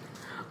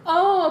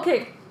 Oh,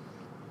 okay.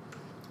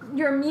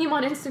 Your meme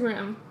on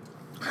Instagram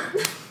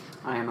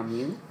I am a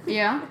meme.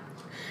 Yeah.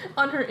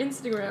 On her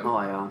Instagram.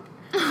 Oh yeah.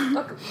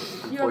 Look,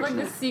 you have like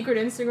this secret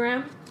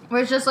Instagram.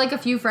 Where it's just like a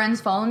few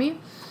friends follow me.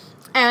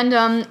 And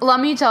let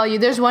me tell you,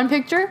 there's one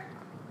picture.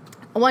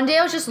 One day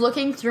I was just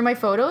looking through my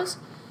photos.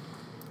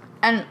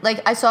 And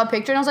like I saw a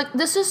picture and I was like,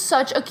 this is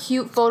such a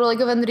cute photo like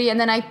of Andri. And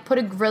then I put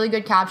a really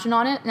good caption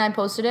on it and I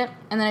posted it.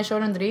 And then I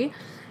showed Andri.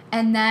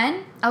 And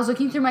then I was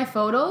looking through my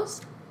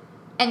photos.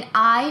 And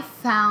I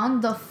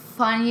found the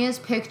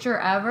funniest picture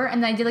ever.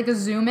 And then I did like a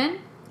zoom in.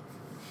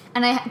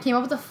 And I came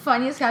up with the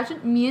funniest caption.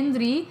 Me and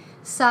Dri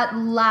sat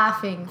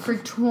laughing for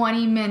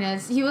 20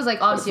 minutes. He was like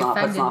obviously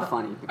offended. That's not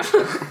funny.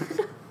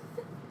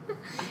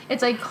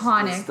 It's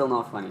iconic. It's still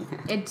not funny.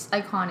 It's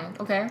iconic,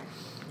 okay?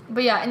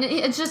 But yeah, and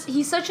it's just,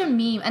 he's such a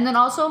meme. And then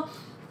also,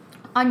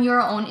 on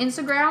your own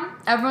Instagram,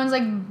 everyone's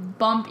like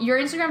your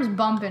Instagram's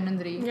bumping,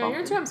 Andri. Yeah,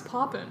 your Instagram's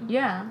popping.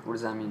 Yeah. What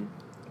does that mean?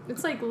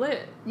 It's like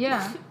lit.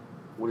 Yeah.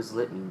 What does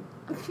lit mean?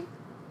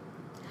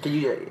 Can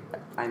you?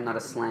 I'm not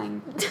a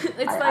slang.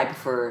 I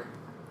prefer.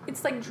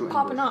 It's like true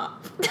popping English.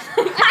 up.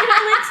 I can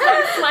only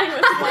explain slang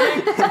with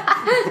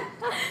slang.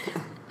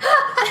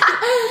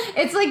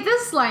 It's like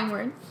this slang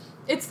word.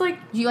 It's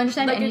like, Do you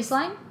understand Like any it's-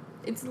 slang?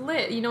 it's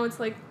lit. You know, it's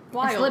like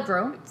wild. It's lit,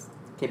 bro.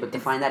 Okay, but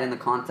define that in the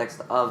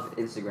context of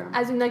Instagram.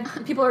 As in,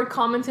 like, people are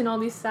commenting all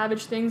these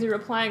savage things, you're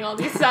replying all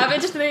these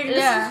savage things.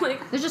 Yeah.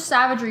 Like, There's just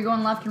savagery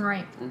going left and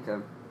right.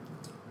 Okay.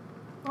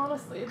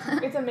 honestly,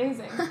 it's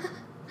amazing.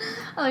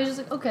 Oh, you're just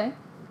like, okay.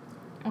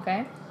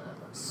 Okay.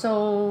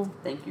 So,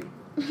 Thank you.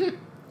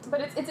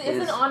 But it's It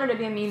an is. honor to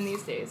be a meme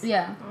these days.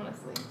 yeah.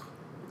 Honestly.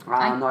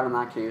 Not in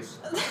that case.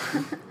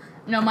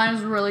 No, mine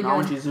was really Not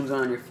when good. she zooms in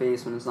on your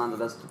face when it's not the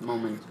best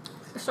moment.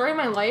 The story of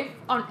my life,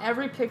 on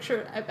every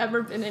picture I've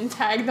ever been in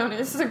tagged on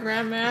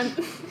Instagram, man.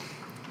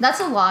 That's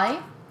a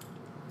lie.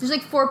 There's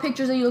like 4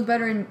 pictures that you look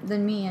better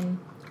than me, and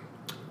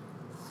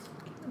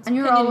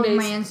you're all over my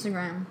opinion-based.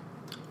 Instagram.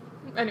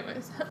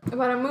 Anyways,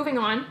 but I'm moving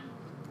on.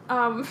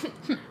 One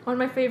of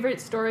my favorite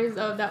stories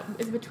of that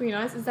is between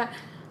us is that,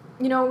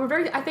 you know,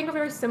 I think we're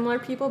very similar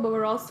people, but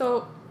we're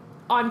also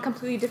on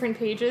completely different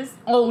pages.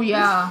 Oh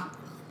yeah.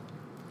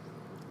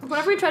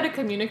 Whenever we try to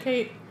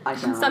communicate, I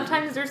can't.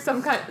 sometimes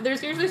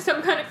there's usually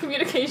some kind of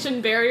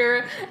communication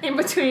barrier in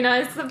between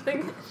us.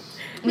 Something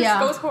just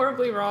goes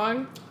horribly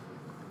wrong.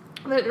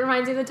 But it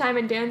reminds me of the time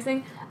in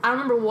dancing. I don't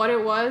remember what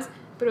it was,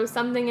 but it was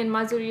something in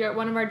Mazuri at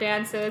one of our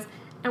dances,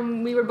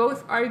 and we were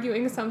both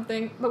arguing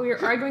something, but we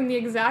were arguing the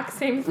exact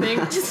same thing,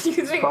 just It's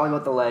using probably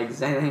about the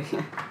legs, I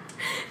think.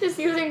 just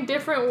using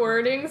different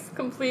wordings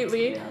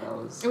completely. Yeah, that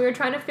was. And we were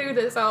trying to figure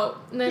this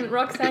out, and then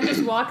Roxanne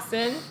just walks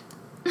in,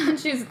 and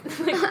she's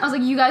like, I was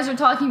like, you guys are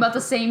talking about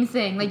the same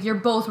thing. Like, you're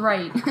both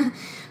right.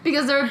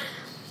 Because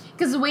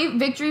the way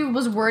Victory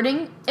was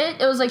wording it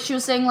was like she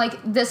was saying, like,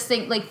 this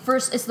thing, like,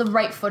 first it's the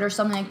right foot or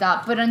something like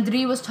that. But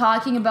Andri was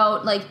talking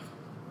about, like,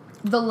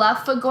 the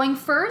left foot going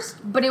first,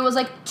 but it was,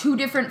 like, 2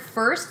 different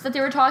firsts that they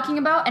were talking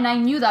about. And I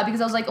knew that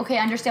because I was like, okay,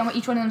 I understand what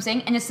each one of them is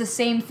saying, and it's the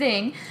same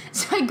thing.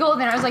 So I go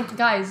there, and I was like,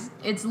 guys,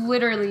 it's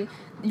literally...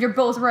 You're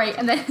both right.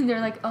 And then they're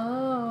like,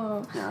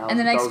 oh. Yeah, And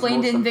then I that was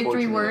explained it most in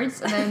Victory unfortunate.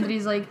 words. And then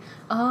he's like,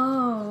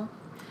 oh.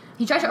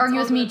 He tried to argue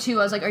all with me good. too.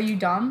 I was like, are you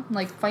dumb?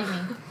 Like, fight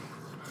me.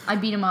 I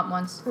beat him up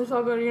once. it's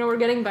all good. You know, we're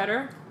getting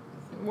better.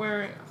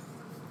 We're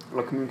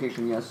Well,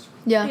 communication, yes.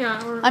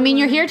 yeah. We're, I mean,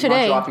 you're here Not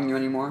today. dropping you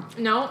anymore.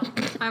 No,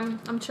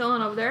 I'm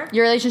chilling over there.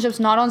 Your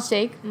relationship's not on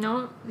stake.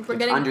 No, we're It's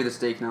getting under the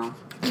steak now.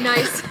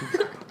 nice.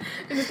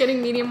 It's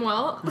getting medium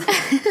well.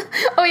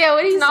 Oh, yeah,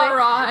 what do you It's not say?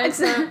 raw.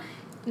 It's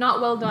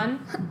not well done.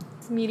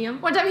 It's medium.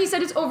 One time he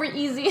said it's over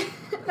easy.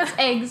 That's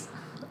eggs.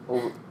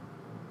 Over.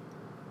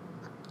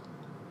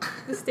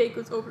 The steak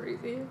was over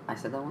easy. I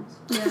said that once?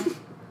 Yeah.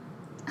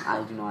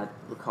 I do not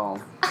recall.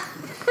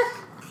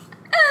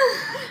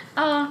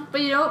 But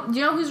do you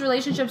know whose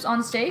relationship's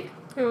on stake?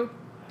 Who?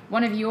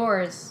 One of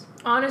yours.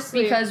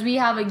 Honestly, Because we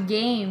have a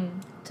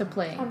game to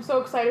play. I'm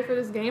so excited for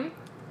this game.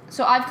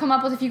 So I've come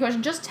up with a few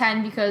questions, just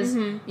 10 because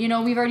Mhm. you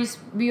know we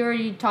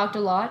already talked a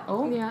lot.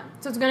 Oh, Yeah.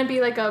 So it's gonna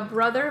be like a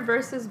brother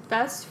versus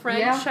best friend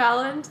Yeah.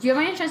 challenge. do you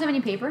have any chance to have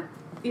any paper?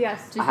 Yes.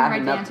 So you can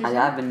write the answers. I in?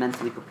 have been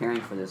mentally preparing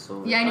for this.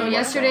 So Yeah, I know.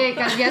 Yesterday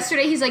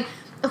he's like,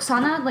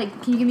 Oksana,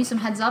 like, can you give me some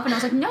heads up? And I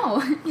was like, no.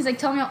 He's like,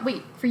 tell me.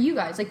 Wait, for you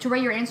guys, like, to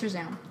write your answers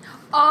down.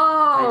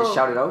 Oh. I just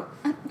shout it out.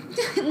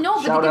 No,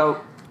 but Shout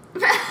out.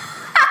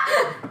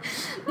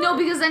 No,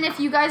 because then if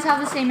you guys have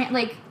the same,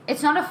 like,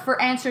 it's not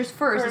for answers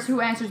first. It's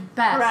who answers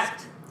best.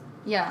 Correct.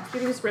 Yeah. You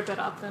can just rip it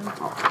up then.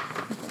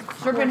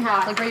 Just rip it in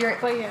half. Like, write your.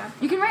 But yeah.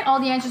 You can write all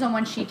the answers on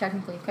one sheet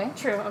technically. Okay.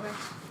 True. Okay.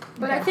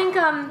 But Okay. I think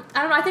I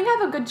don't know. I think I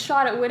have a good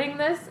shot at winning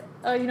this.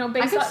 You know,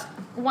 based could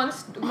on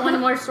one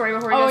more story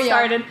before we Oh, get yeah.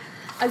 started.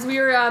 As we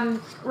were,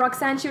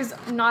 Roxanne, she was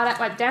not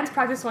at dance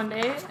practice one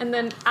day, and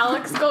then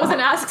Alex goes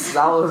and asks.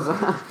 That was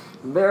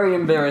very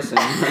embarrassing.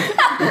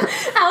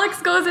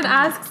 Alex goes and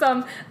asks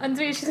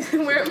Andrei, she's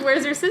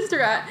where's your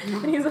sister at?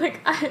 And he's like,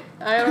 I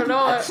don't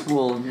know. At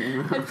school.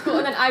 At school.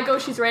 And then I go,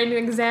 she's writing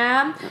an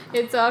exam.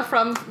 It's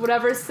from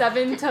whatever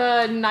 7 to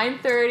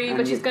 9:30, And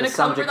but she's the gonna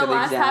come for subject the of the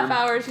last exam. half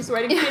hour. She's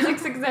writing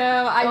physics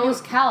exam. I Oh, it knew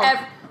was calc.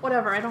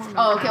 Whatever, I don't remember.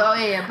 Oh, okay. now. Oh,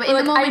 yeah. But But, in the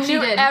like, moment I she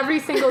knew did. every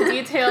single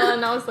detail,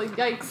 and I was like,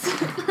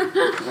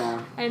 yikes.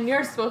 Yeah. And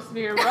you're supposed to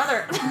be your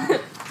brother.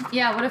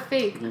 Yeah, what a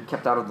fake. You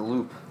kept out of the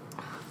loop.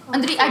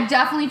 Andri, I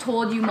definitely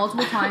told you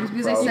multiple times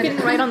because I Bro. said You it.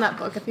 can write on that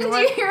book if you Did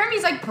want. you hear him?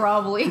 He's like,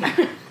 probably.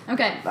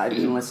 Okay. I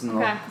didn't listen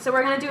though. Okay, so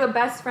we're gonna do a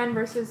best friend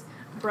versus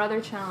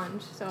brother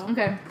challenge. So,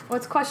 Okay.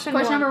 what's question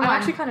Question number I'm one.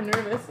 actually kind of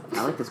nervous.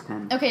 I like this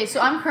pen. Okay, so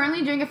I'm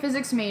currently doing a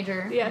physics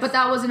major, Yes. but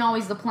that wasn't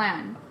always the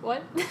plan.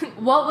 What?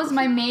 What was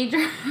my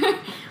major?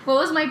 What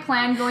was my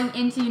plan going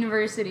into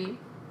university?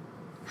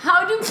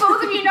 How do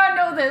both of you not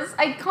know this?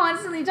 I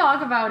constantly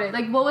talk about it.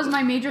 Like, what was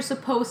my major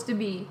supposed to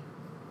be?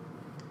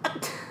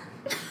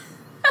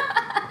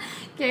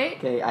 Okay.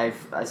 Okay,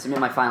 I submit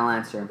my final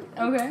answer.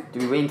 Okay. Do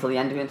we wait until the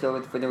end for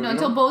the No, reveal?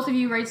 until both of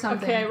you write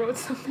something. Okay, I wrote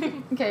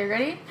something. Okay,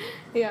 ready?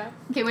 Yeah.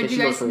 Okay, what Okay, did you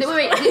she guys? goes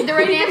Wait, first. wait. The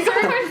right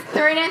answer.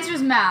 The right answer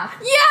is math.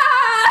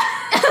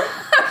 Yeah!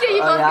 Okay,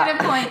 you Oh, both yeah.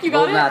 get a point. You got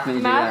Both it? math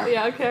major,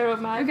 yeah. Okay, I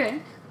wrote math.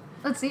 Okay.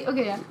 Let's see.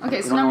 Okay, yeah. Okay,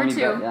 We so don't number only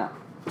 2. bet, yeah.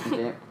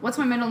 Okay. What's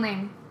my middle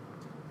name?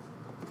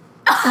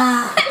 Look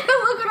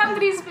at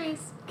Andri's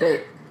face.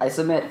 Okay, I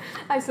submit.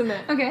 I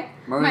submit. Okay.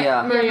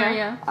 Maria.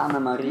 Maria. Anna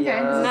Maria.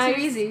 Okay, this is Nice.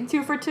 too easy.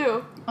 2 for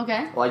 2.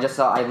 Okay. Well, I just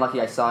saw. I'm lucky.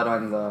 I saw it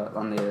on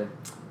the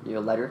your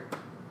letter.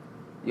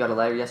 You got a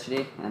letter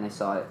yesterday, and I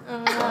saw it.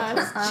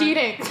 It's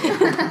cheating.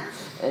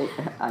 Hey,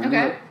 I knew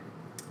Okay. it.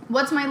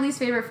 What's my least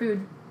favorite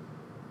food?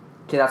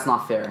 Okay, that's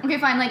not fair. Okay,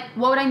 fine. Like,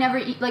 what would I never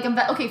eat? Like,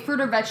 okay, fruit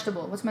or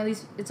vegetable. What's my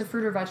least? It's a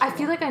fruit or vegetable. I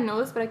feel like I know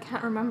this, but I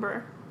can't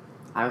remember.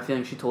 I have a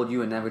feeling she told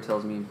you and never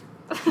tells me.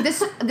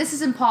 this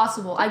is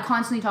impossible. I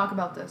constantly talk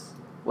about this.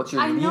 What's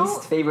your I know-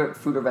 least favorite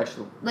fruit or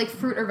vegetable? Like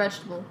fruit or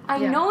vegetable. I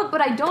Yeah. know it,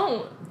 but I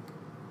don't.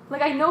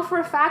 Like, I know for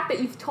a fact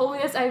that you've told me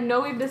this. I know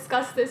we've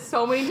discussed this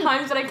so many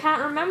times, but I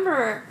can't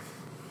remember.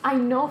 I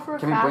know for a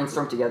Can we fact.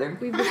 brainstorm together?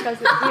 We've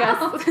discussed it.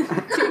 Yes.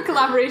 Team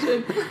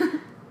collaboration.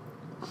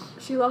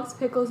 She loves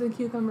pickles and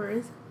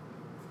cucumbers.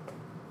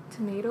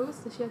 Tomatoes?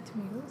 Does she have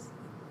tomatoes?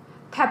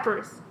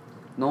 Peppers.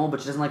 No, but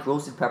she doesn't like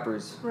roasted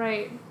peppers.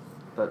 Right.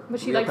 But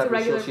she real likes the peppers,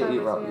 regular she'll eat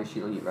peppers, raw, yeah.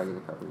 she'll eat regular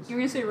peppers. You're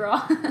gonna say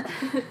raw.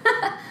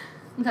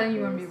 I'm telling you,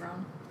 you're gonna be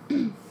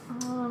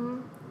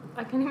wrong.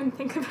 I can't even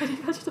think of any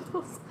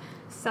vegetables.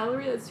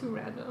 Celery, that's too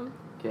random.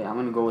 Okay, I'm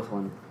gonna go with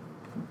one.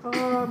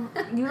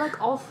 You like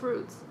all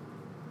fruits.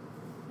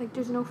 Like,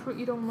 there's no fruit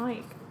you don't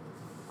like.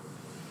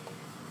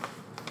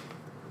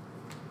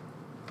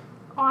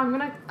 Oh, I'm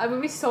gonna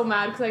be so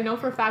mad because I know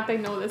for a fact I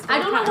know this. But I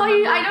don't know can't why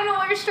remember. I don't know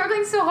why you're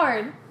struggling so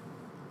hard.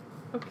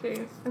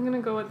 Okay, I'm gonna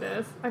go with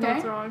this. I know Okay.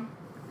 it's wrong.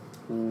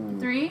 Ooh.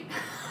 3,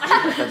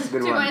 That's a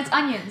good 2, one. and it's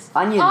onions.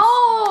 Onions.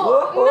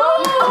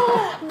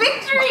 Oh No!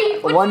 Victory!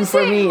 What One did you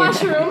for say? me.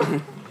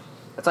 Mushroom.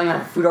 That's not even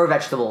a fruit or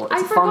vegetable. It's I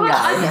a forgot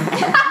fungi.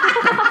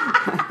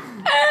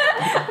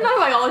 I'm not a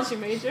biology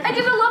major. I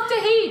did a love to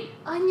hate.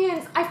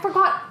 Onions. I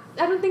forgot.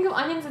 I don't think of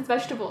onions as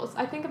vegetables.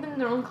 I think of them in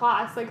their own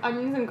class. Like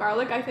onions and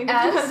garlic, I think of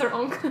them As? as their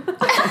own.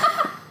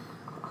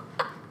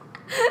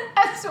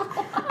 That's so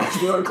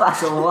hard. Your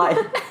class of life.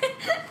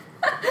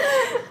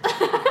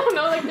 I don't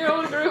know, like their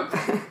own group.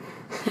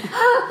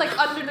 Like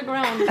under the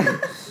ground.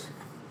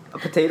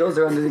 Potatoes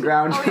are under the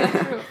ground. Oh yeah,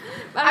 true.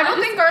 I don't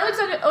think garlic's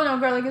on it. Oh no,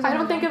 garlic is. I on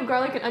don't it. think of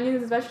garlic and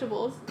onions as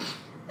vegetables.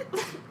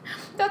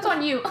 That's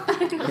on you.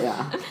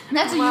 Yeah.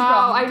 That's a you Wow,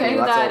 problem. I Okay. knew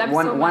That's that. it. I'm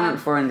one so one mad.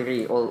 for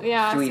Andri. Well,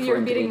 Yeah, so 3 for you're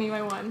Andri. beating me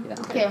by 1. Yeah.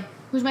 Okay.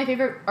 Who's my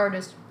favorite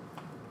artist?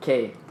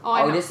 Okay. Oh,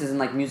 I know. Artist isn't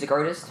like music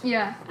artist.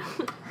 Yeah.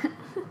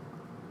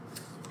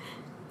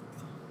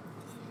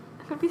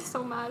 I'm gonna be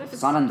so mad if It's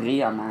it's not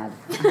Andri, I'm mad.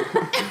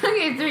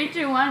 Okay, 3,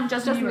 2, 1.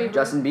 Justin Justin Bieber. Bieber.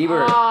 Justin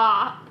Bieber.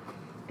 Ah.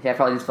 Okay, I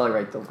probably didn't spell it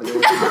right though. But it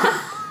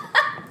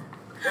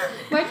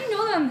Why'd you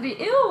know that, Andre?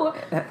 Ew.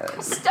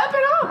 was, Step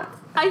it up.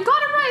 I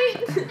got it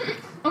right.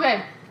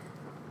 Okay.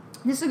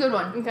 This is a good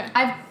one. Okay.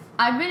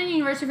 I've been in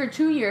university for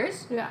 2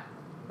 years. Yeah.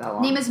 that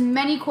long. Name as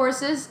many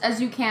courses as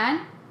you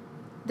can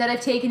that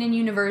I've taken in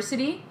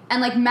university,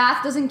 and like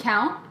math doesn't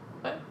count.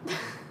 What?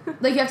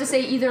 Like you have to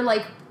say either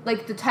like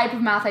the type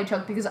of math I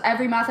took, because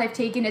every math I've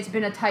taken it's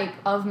been a type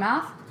of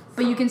math,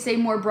 but you can say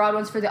more broad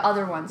ones for the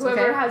other ones.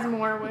 Whoever Okay. has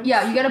more wins.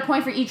 Yeah, you get a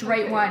point for each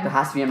right Okay. one. There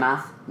has to be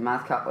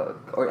a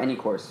or any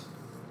course.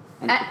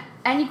 Any,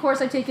 Any course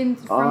I've taken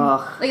from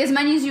Ugh. like as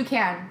many as you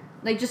can,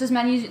 like just as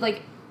many as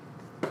like.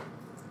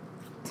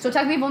 So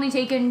technically, I've only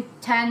taken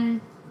 10.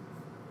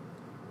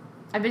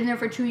 I've been there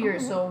for 2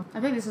 years, so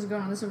I think this is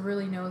going on. This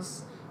really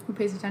knows who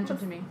pays attention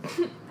to me.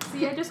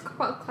 See, I just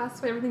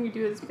classify everything you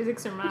do as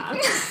physics or math.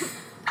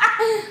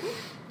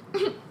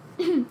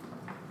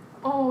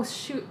 Oh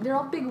shoot, they're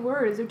all big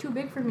words. They're too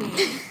big for me.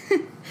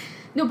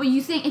 No, but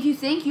if you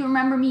think, you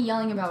remember me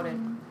yelling about it.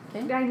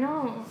 Okay. I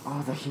know.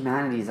 oh, the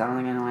humanities. I don't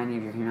think I know any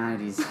of your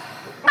humanities.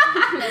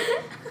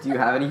 Do you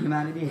have any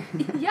humanity?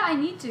 Yeah, I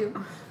need to.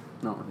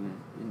 No, you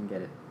didn't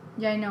get it.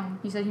 Yeah, I know.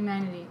 You said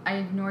humanity. I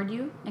ignored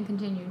you and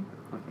continued.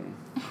 Okay.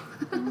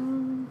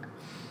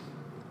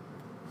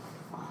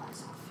 Oh,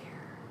 that's not fair.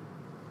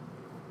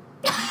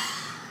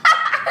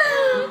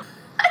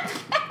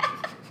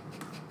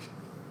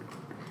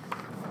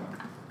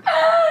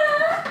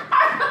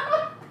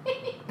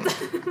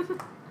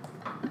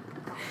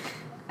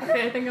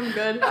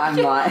 good. I'm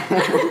not.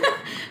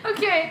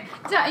 Okay,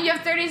 you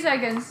have 30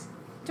 seconds.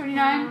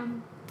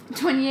 29,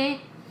 28,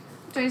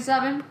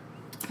 27,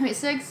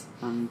 26,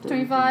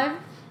 25,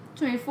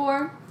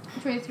 24,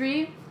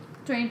 23,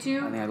 22,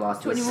 I think I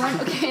lost this. 21.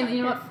 Okay, and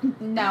you know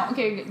what? Now,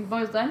 okay,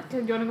 boys done.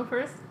 Okay, do you want to go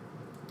first?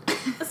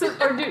 So,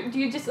 or do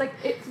you just like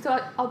it? So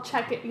I'll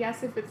check it.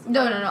 Yes, if it's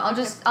No. I'll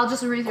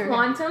just read through.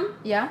 quantum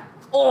Yeah.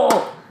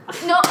 Oh!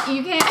 No,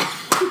 you can't.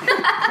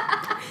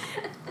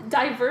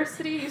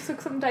 diversity. You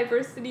took some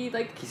diversity,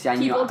 like See, I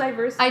knew- people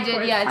diversity. I did.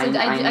 course. Yeah, I took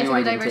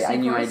a diversity I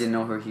knew I course. didn't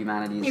know her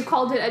humanities. You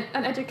called it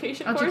an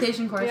education course.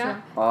 Education course.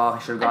 Yeah. Oh, I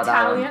should have got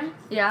that one. Italian,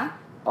 Yeah.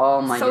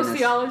 Oh my goodness.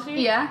 sociology,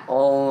 Yeah.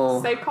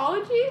 Oh.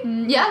 psychology.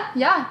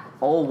 Yeah.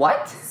 Oh,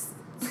 what?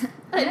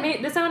 I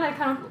made this one. I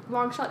kind of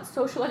long shot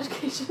social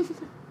education,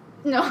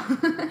 No.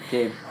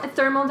 Okay.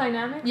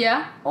 thermodynamics,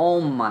 Yeah.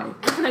 Oh my.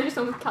 and I just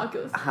went with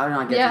calculus. How did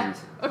I get Yeah. to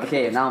these?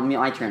 Okay, now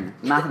my turn.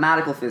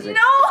 Mathematical physics.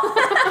 No.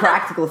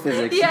 Practical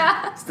physics.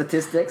 Yeah.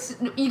 Statistics.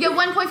 You get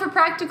 1 point for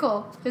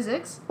practical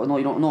physics. Oh no,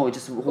 you don't know.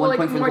 Just Well, one like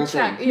point for the more whole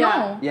check. thing. Yeah.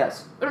 No.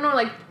 Yes. I don't know,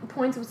 like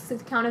points to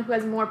count who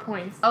has more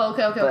points. Oh,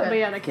 okay. But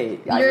yeah, like Okay.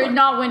 You're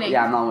not winning.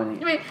 Yeah, I'm not winning.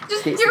 Wait,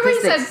 just Okay, do what you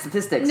statistics. said.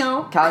 Statistics.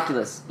 No.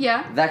 Calculus.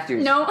 Yeah.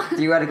 Vectors. No.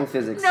 Theoretical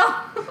physics. No.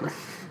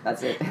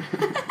 That's it.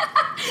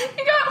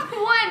 You got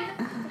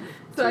 1.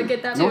 so I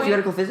get that No point.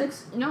 theoretical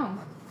physics? No.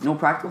 No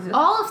practical physics?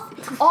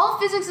 All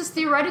physics is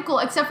theoretical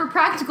except for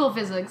practical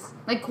physics.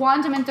 Like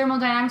quantum and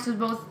thermodynamics is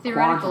both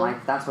theoretical.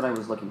 Quantum, that's what I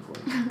was looking for.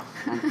 And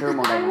I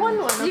thermodynamics. won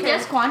one. You Okay.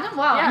 guessed quantum?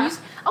 Wow. Yeah.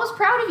 I was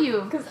proud of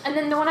you. And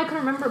then the one I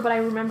couldn't remember, but I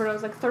remembered, I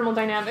was like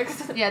thermodynamics.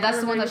 Yeah, that's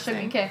the one that should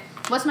shook me. Okay.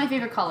 What's my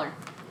favorite color?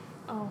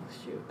 Oh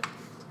shoot.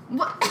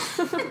 What?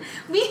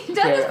 We've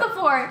done this Okay.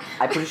 before.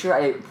 I'm pretty sure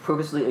I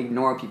purposely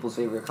ignore people's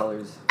favorite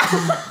colors.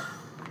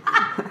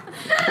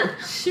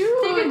 Shoot.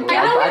 David,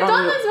 I know I we've don't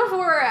done even- this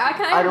before.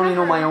 I don't even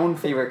know my own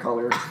favorite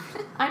color.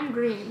 I'm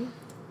green.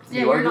 Yeah,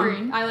 You you're are not green?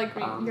 green. I like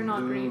green. You're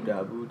not green.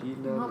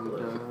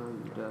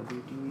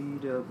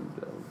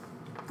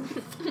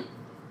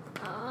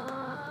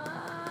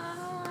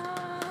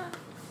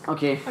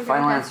 Okay, Okay,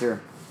 final okay.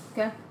 answer.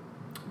 Okay.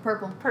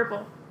 Purple.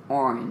 Purple.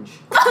 Orange.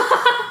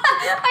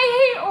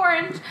 I hate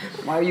orange.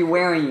 Why are you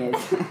wearing it?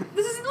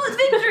 This is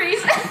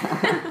victories.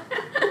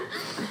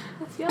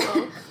 That's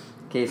yellow.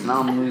 Okay, so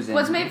now I'm losing.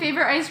 What's my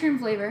favorite ice cream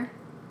flavor?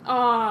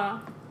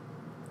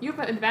 You have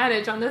an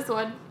advantage on this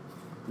one.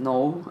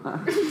 No.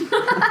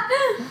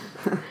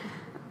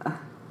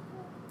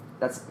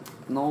 That's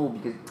no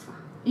because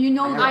You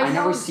know, I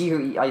never know- see her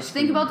eat ice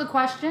cream. Think about the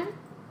question.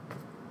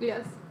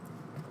 Yes.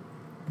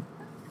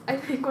 I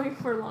think going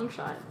for a long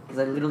shot. Because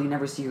I literally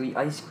never see her eat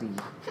ice cream.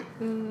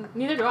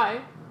 Neither do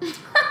I.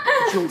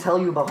 She'll tell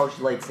you about how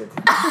she likes it.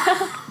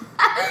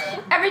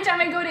 Every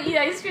time I go to eat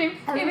ice cream,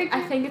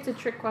 I think it's a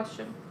trick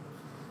question.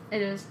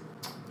 it is.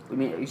 I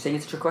mean, are you saying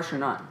it's a trick question or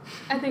not?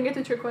 I think it's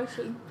a trick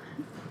question.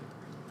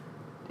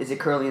 Is it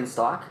curly in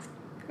stock?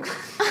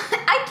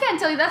 I can't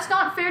tell you. That's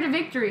not fair to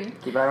victory.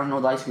 Okay, but I don't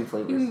know the ice cream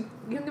flavors. You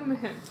give them a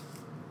hint.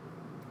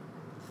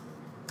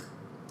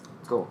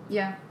 Let's go.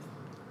 Yeah.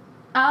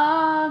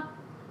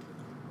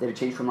 Did it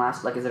change from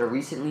last? Like, is it a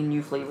recently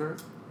new flavor?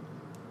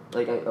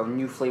 Like a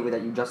new flavor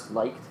that you just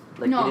liked?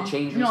 Like, no. did it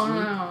change No.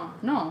 recently?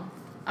 No.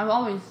 I've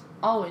always.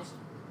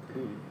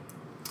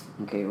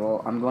 Okay,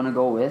 well, I'm gonna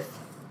go with.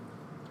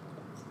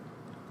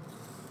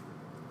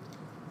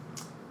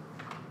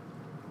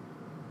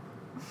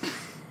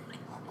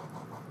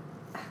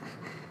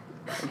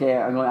 Okay,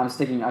 I'm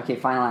sticking. Okay,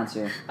 final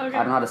answer. Okay. I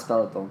don't know how to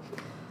spell it though.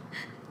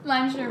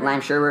 Lime sherbet.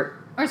 Lime sherbet.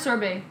 Or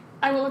sorbet.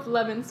 I went with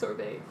lemon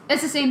sorbet.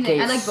 It's the same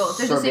thing. Okay, I like both.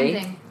 They're the sorbet. same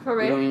thing. We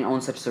Sorbet. don't even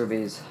own such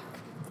surveys.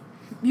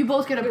 You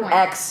both get a point.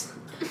 X.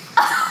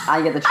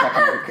 I get the check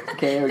mark.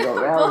 Okay, here we go.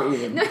 Well, we're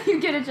even. No, you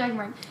get a check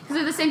mark. Because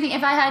they're the same thing.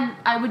 If I had,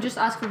 I would just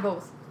ask for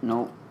both.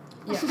 No.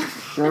 Yeah.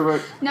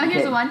 Sherbet. Now here's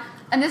Okay. the one.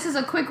 And this is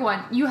a quick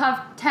one. You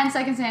have 10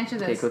 seconds to answer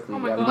Okay, this. quickly. Oh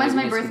my yeah, God. When's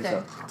my we need to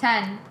birthday? speed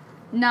 10,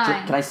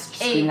 9, Can I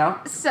scream 8.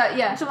 out? So,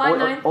 yeah. July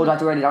 9th. Oh, do I have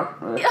to write it out?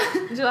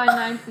 July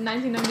 9th,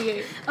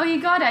 1998. Oh,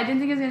 you got it. I didn't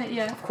think it was gonna.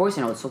 Yeah. Of course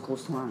you know, it's so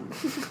close to mine.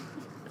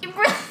 It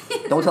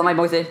really- Don't tell my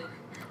birthday.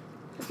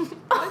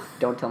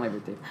 Don't tell my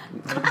birthday.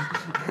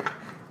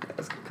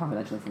 That's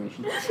confidential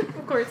information.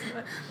 Of course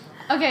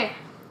not. Okay.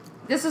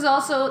 This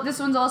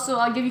one's also.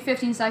 I'll give you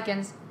 15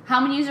 seconds. How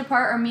many years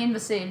apart are me and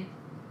Vasid?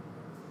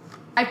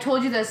 I've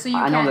told you this, so you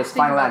I can't know this. think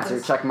Final about answer.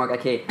 this. Check mark.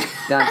 Okay.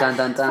 Dun dun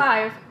dun dun.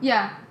 5.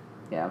 Yeah.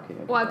 Yeah. Okay.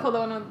 Well, I pulled that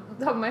one on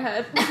the top of my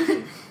head.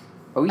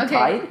 Are we Okay.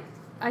 tied?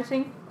 I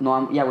think.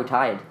 No. Yeah, we're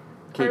tied.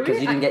 Okay, Are we?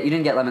 because you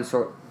didn't get lemon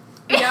sort.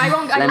 Yeah, I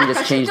won't. Let me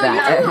just change No,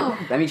 that.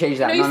 you. Let me change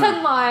that. No, you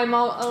said lime.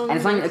 And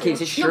it's not even, okay. It's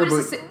just No, but sherbet.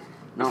 it's the sa-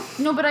 No.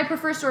 No, but I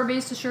prefer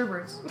sorbets to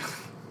sherbets.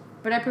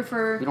 But I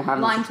prefer We don't have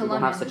lime such- to we don't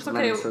lemon. have such- It's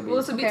okay. lemon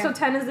Well, sorbets. so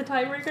 10 is the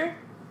tiebreaker.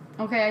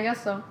 Okay, I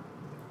guess so.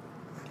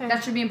 Okay.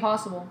 That should be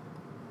impossible.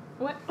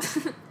 What?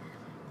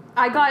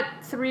 I got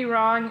 3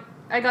 wrong.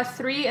 I got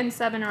 3 and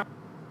 7 wrong.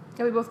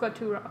 Yeah, we both got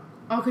 2 wrong.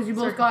 Oh, because you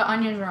both Sorry. got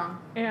onions wrong.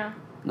 Yeah.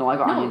 No, I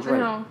got No, onions right.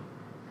 No.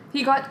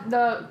 He got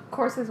the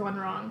courses one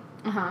wrong.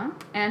 And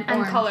And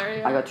orange. color.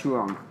 Yeah. I got 2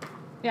 wrong.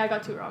 Yeah, I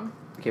got 2 wrong.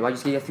 Okay, why'd you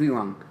say you got 3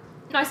 wrong?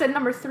 No, I said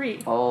number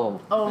 3. Oh.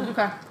 Oh,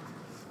 okay.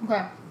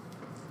 Okay.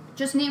 You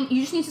just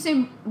need to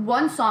say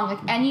one song, like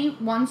any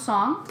one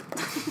song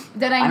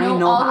that I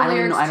know all the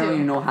lyrics to. I don't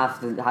even know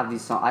half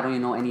these songs. I don't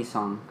even know any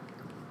song.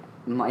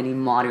 Any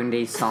modern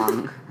day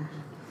song.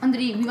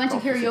 Andri, we went to Oh,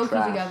 piece of karaoke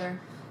trash. together.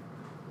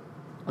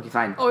 Okay,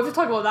 fine. Oh, we have to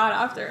talk about that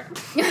after.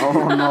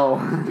 Oh no.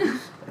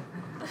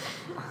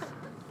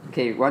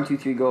 Okay, 1, 2,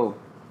 3, go.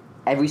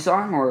 Every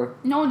song or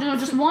No,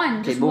 just one.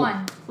 Okay, Just boom.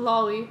 one.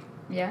 Lolly.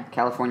 Yeah?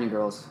 California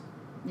Girls?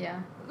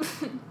 Yeah.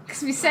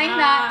 Because we sang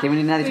that. Okay, we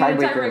need another We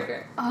need a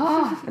tiebreaker.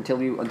 Oh.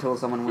 Until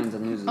someone wins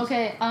and loses.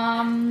 Okay,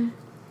 Okay,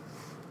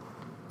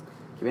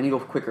 we need to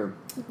go quicker.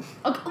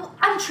 okay, oh,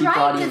 I'm Keep the trying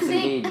to audience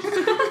think.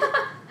 engaged.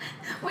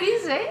 What do you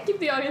say? Keep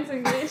the audience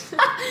engaged.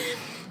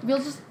 We'll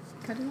just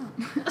cut it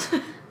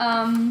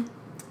out.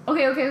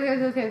 Okay.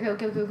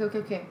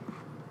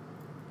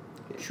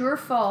 True or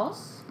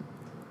false?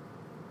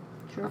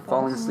 True or I'm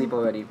falling false? asleep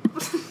already.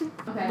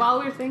 Okay. While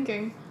we're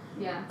thinking,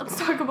 Yeah. let's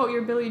talk about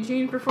your Billie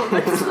Jean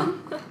performance.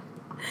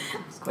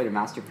 It's quite a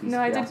masterpiece. No,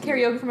 if I you did ask me.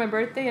 karaoke for my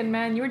birthday, and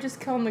man, you were just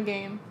killing the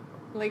game.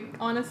 Like,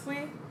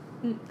 honestly,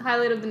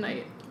 highlight of the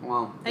night.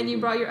 Wow. And you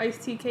brought your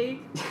iced tea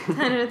cake. 10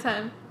 out of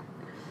 10.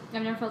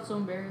 I've never felt so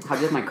embarrassed. How'd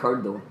you like my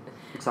card though?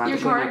 So I have Your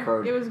to show you my card,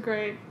 card. it was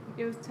great.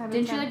 It was 10 Didn't out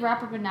you of 10. like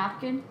wrap up a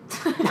napkin?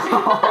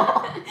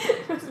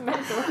 It was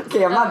mental.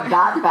 Okay, I'm not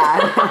that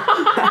bad.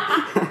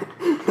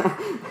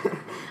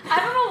 I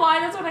don't know why.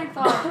 That's what I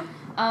thought.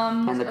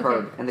 And the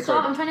card, Okay. and the Stop,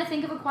 card. I'm trying to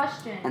think of a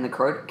question. And the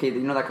card, okay, you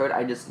know that card?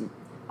 I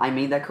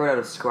made that card out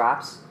of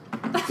scraps.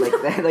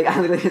 Like I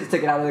literally just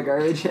took it out of the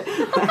garbage.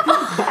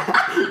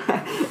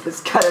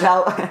 Just cut it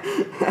out.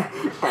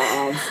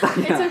 And stuck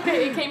it It's out.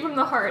 okay. It came from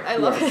the heart. I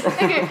love Yes.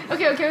 it.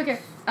 Okay.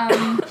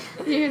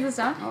 You hear the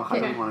sound? Oh, I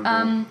don't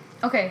wanna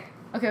go. Okay.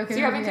 So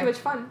you're having too much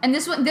fun. And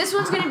this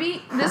one's gonna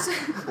be this.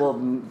 Well,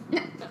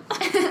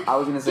 I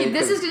was gonna say. Okay,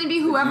 this is gonna be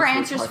whoever usually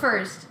answers part-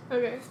 first.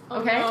 Okay. Oh,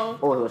 Okay. No.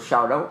 Oh, a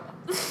shout out.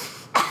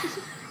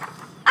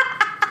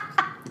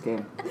 Okay.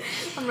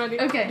 I'm ready.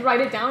 Okay. Write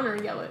it down or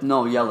yell it.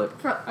 No, yell it.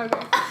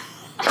 Okay.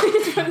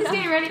 He's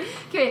getting ready.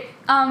 Okay.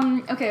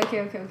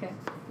 Okay.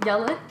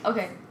 Yell it.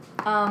 Okay.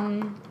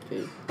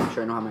 Okay. I'm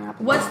sure I know how my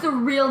app. What's the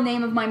real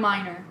name of my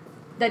minor?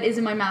 That is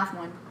in my math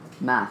one.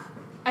 Math?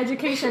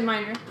 Education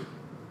minor.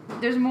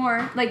 There's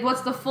more. Like,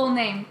 what's the full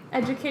name?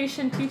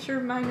 Education teacher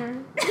minor.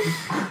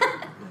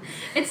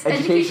 It's Educational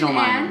education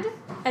minor. and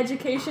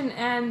Education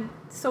and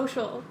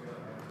social.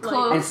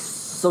 Close. And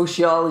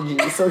sociology.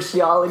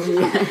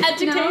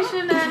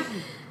 Education and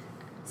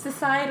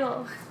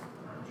societal.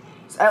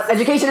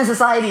 Education and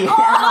society.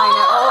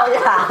 Oh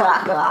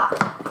yeah.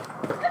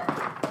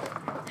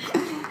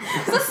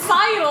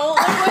 Societal?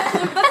 Like,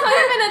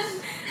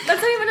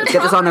 that's not even a Let's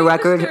get this on the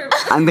proper record.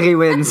 English term. Andre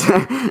wins.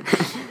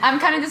 I'm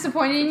kind of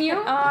disappointed in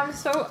you. I'm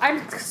so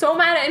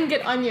mad I didn't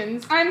get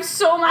onions. I'm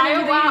so mad I-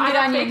 at you wow, that you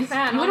I'm didn't a big get onions.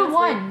 fan, You would have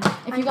won honestly.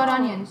 if I you got know.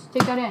 onions.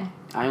 Take that in.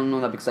 I don't know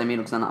that because I made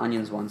Oksana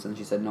onions once and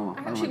she said no. I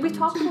don't Actually, like we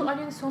talked onions. about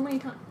onions so many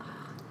times.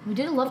 We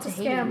did love It's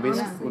to a hate scam, it. We Yeah.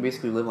 basically, we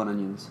basically live on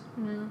onions.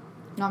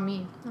 Not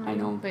me, I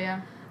know. but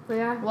yeah. But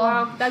yeah, Well-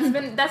 wow, that's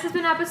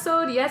been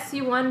episode. Yes,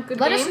 you won. Good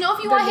Let game. us know if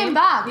you Good want him game.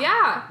 back.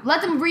 Yeah.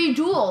 Let them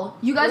reduel.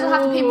 You guys will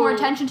have to pay more Ooh.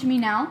 attention to me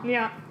now.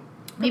 Yeah.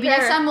 Maybe Prepare.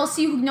 next time we'll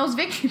see who knows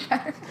victory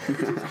better.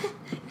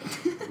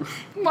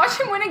 Watch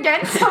him win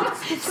again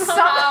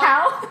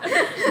somehow.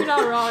 You're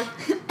not wrong.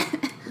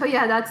 But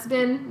yeah, that's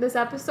been this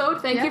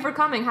episode. Thank Yeah. you for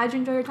coming. How'd you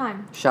enjoy your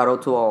time? Shout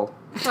out to all.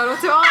 Shout out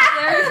to all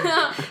there. You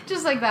go.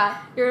 Just like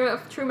that. You're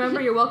a true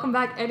member. You're welcome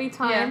back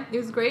anytime. Yeah. It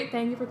was great.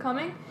 Thank you for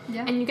coming.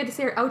 Yeah. And you get to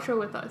say your outro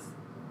with us.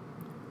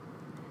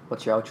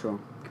 What's your outro?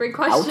 Great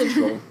question.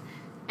 Outro.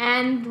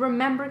 And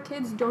remember,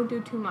 kids, don't do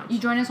too much. You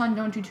join us on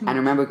Don't Do Too Much. And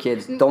remember,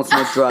 kids, don't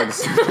smoke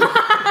drugs.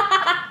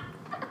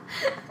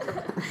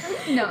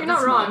 No, You're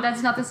not wrong.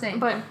 That's not the same.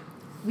 But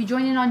We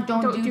join in on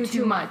Don't, don't do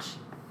too much.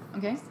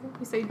 Okay?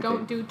 we say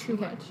don't do too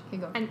Okay. much. Okay,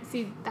 go. And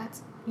see,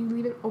 that's you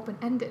leave it open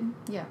ended.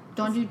 Yeah.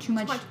 Don't do too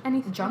much,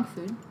 anything. junk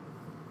food.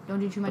 Don't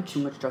do too But much.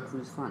 too much junk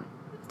food is fun.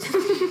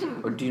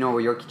 Or do you know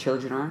where your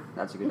children are?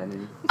 That's a good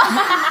idea.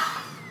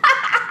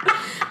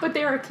 But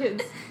they are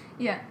kids.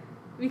 Yeah.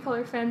 We call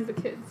our fans the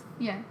kids.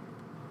 Yeah.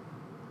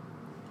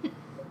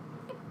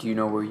 Do you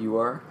know where you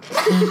are?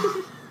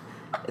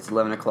 It's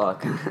 11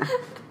 o'clock.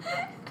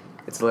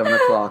 It's 11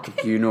 o'clock.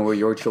 Do you know where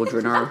your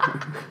children are?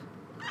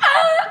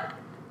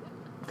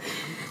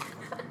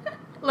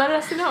 Let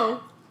us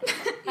know.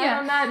 Yeah.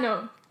 And on that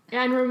note,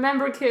 and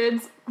remember,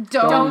 kids,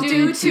 Don't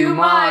do too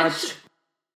much.